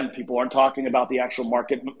 Again, people aren't talking about the actual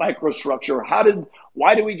market microstructure.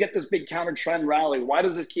 Why do we get this big counter trend rally? Why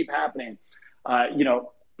does this keep happening?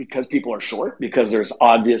 Because people are short, because there's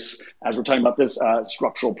obvious, as we're talking about this,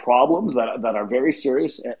 structural problems that are very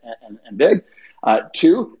serious and big.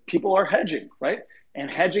 Two, people are hedging, right?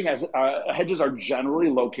 And hedges are generally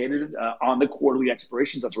located on the quarterly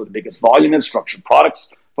expirations. That's where the biggest volume is. Structured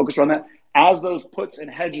products focused on that. As those puts and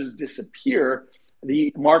hedges disappear,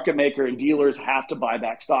 the market maker and dealers have to buy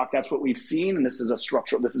back stock. That's what we've seen, and this has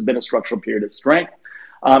been a structural period of strength.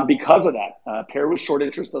 Because of that, paired with short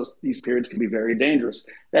interest, these periods can be very dangerous.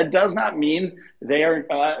 That does not mean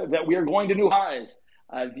that we are going to new highs.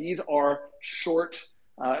 These are short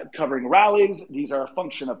covering rallies. These are a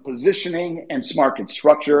function of positioning and market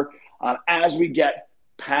structure. As we get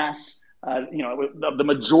past, the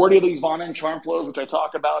majority of these Von and charm flows, which I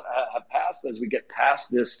talk about, have passed. As we get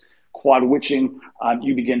past this quad witching,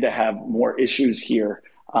 you begin to have more issues here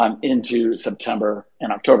into September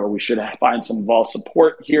and October. We should find some vol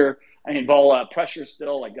support here. I mean, vol pressure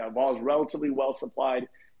still, vol is relatively well supplied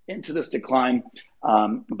into this decline.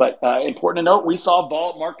 But important to note, we saw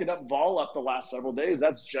market up, vol up the last several days.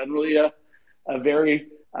 That's generally a very,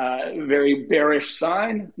 very bearish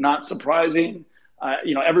sign, not surprising.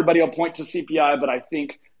 Everybody will point to CPI, but I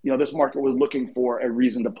think, this market was looking for a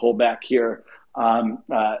reason to pull back here from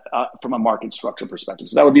a market structure perspective.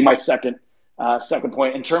 So that would be my second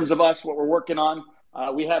point. In terms of us, what we're working on,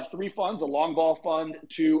 we have 3 funds: a long vol fund,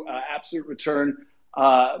 2 absolute return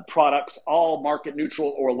products, all market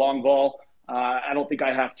neutral or long vol. I don't think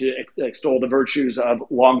I have to extol the virtues of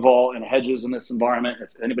long vol and hedges in this environment.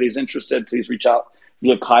 If anybody's interested, please reach out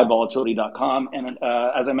via kaivolatility.com. And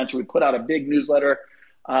as I mentioned, we put out a big newsletter,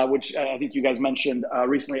 which I think you guys mentioned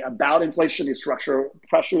recently, about inflation, these structural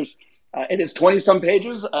pressures. It is 20-some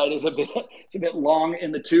pages. It's a bit long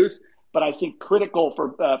in the tooth, but I think critical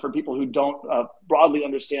for people who don't broadly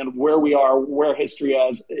understand where we are, where history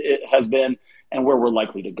has been, and where we're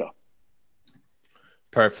likely to go.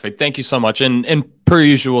 Perfect. Thank you so much. And per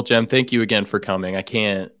usual, Jem, thank you again for coming. I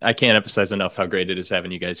can't emphasize enough how great it is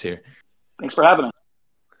having you guys here. Thanks for having us.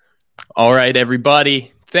 All right,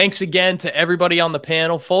 everybody. Thanks again to everybody on the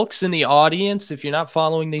panel. Folks in the audience, if you're not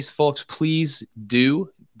following these folks, please do.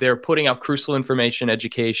 They're putting out crucial information,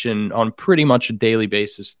 education on pretty much a daily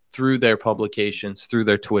basis through their publications, through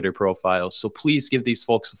their Twitter profiles. So please give these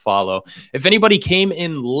folks a follow. If anybody came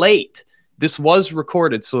in late, this was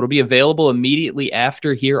recorded, so it'll be available immediately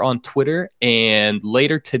after here on Twitter and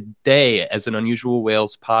later today as an Unusual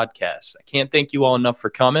Whales podcast. I can't thank you all enough for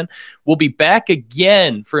coming. We'll be back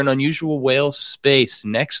again for an Unusual Whales space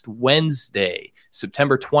next Wednesday,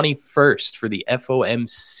 September 21st for the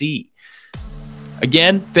FOMC.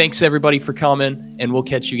 Again, thanks everybody for coming, and we'll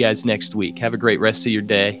catch you guys next week. Have a great rest of your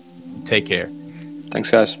day. Take care. Thanks,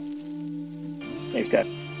 guys. Thanks, guys.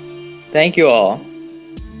 Thank you all.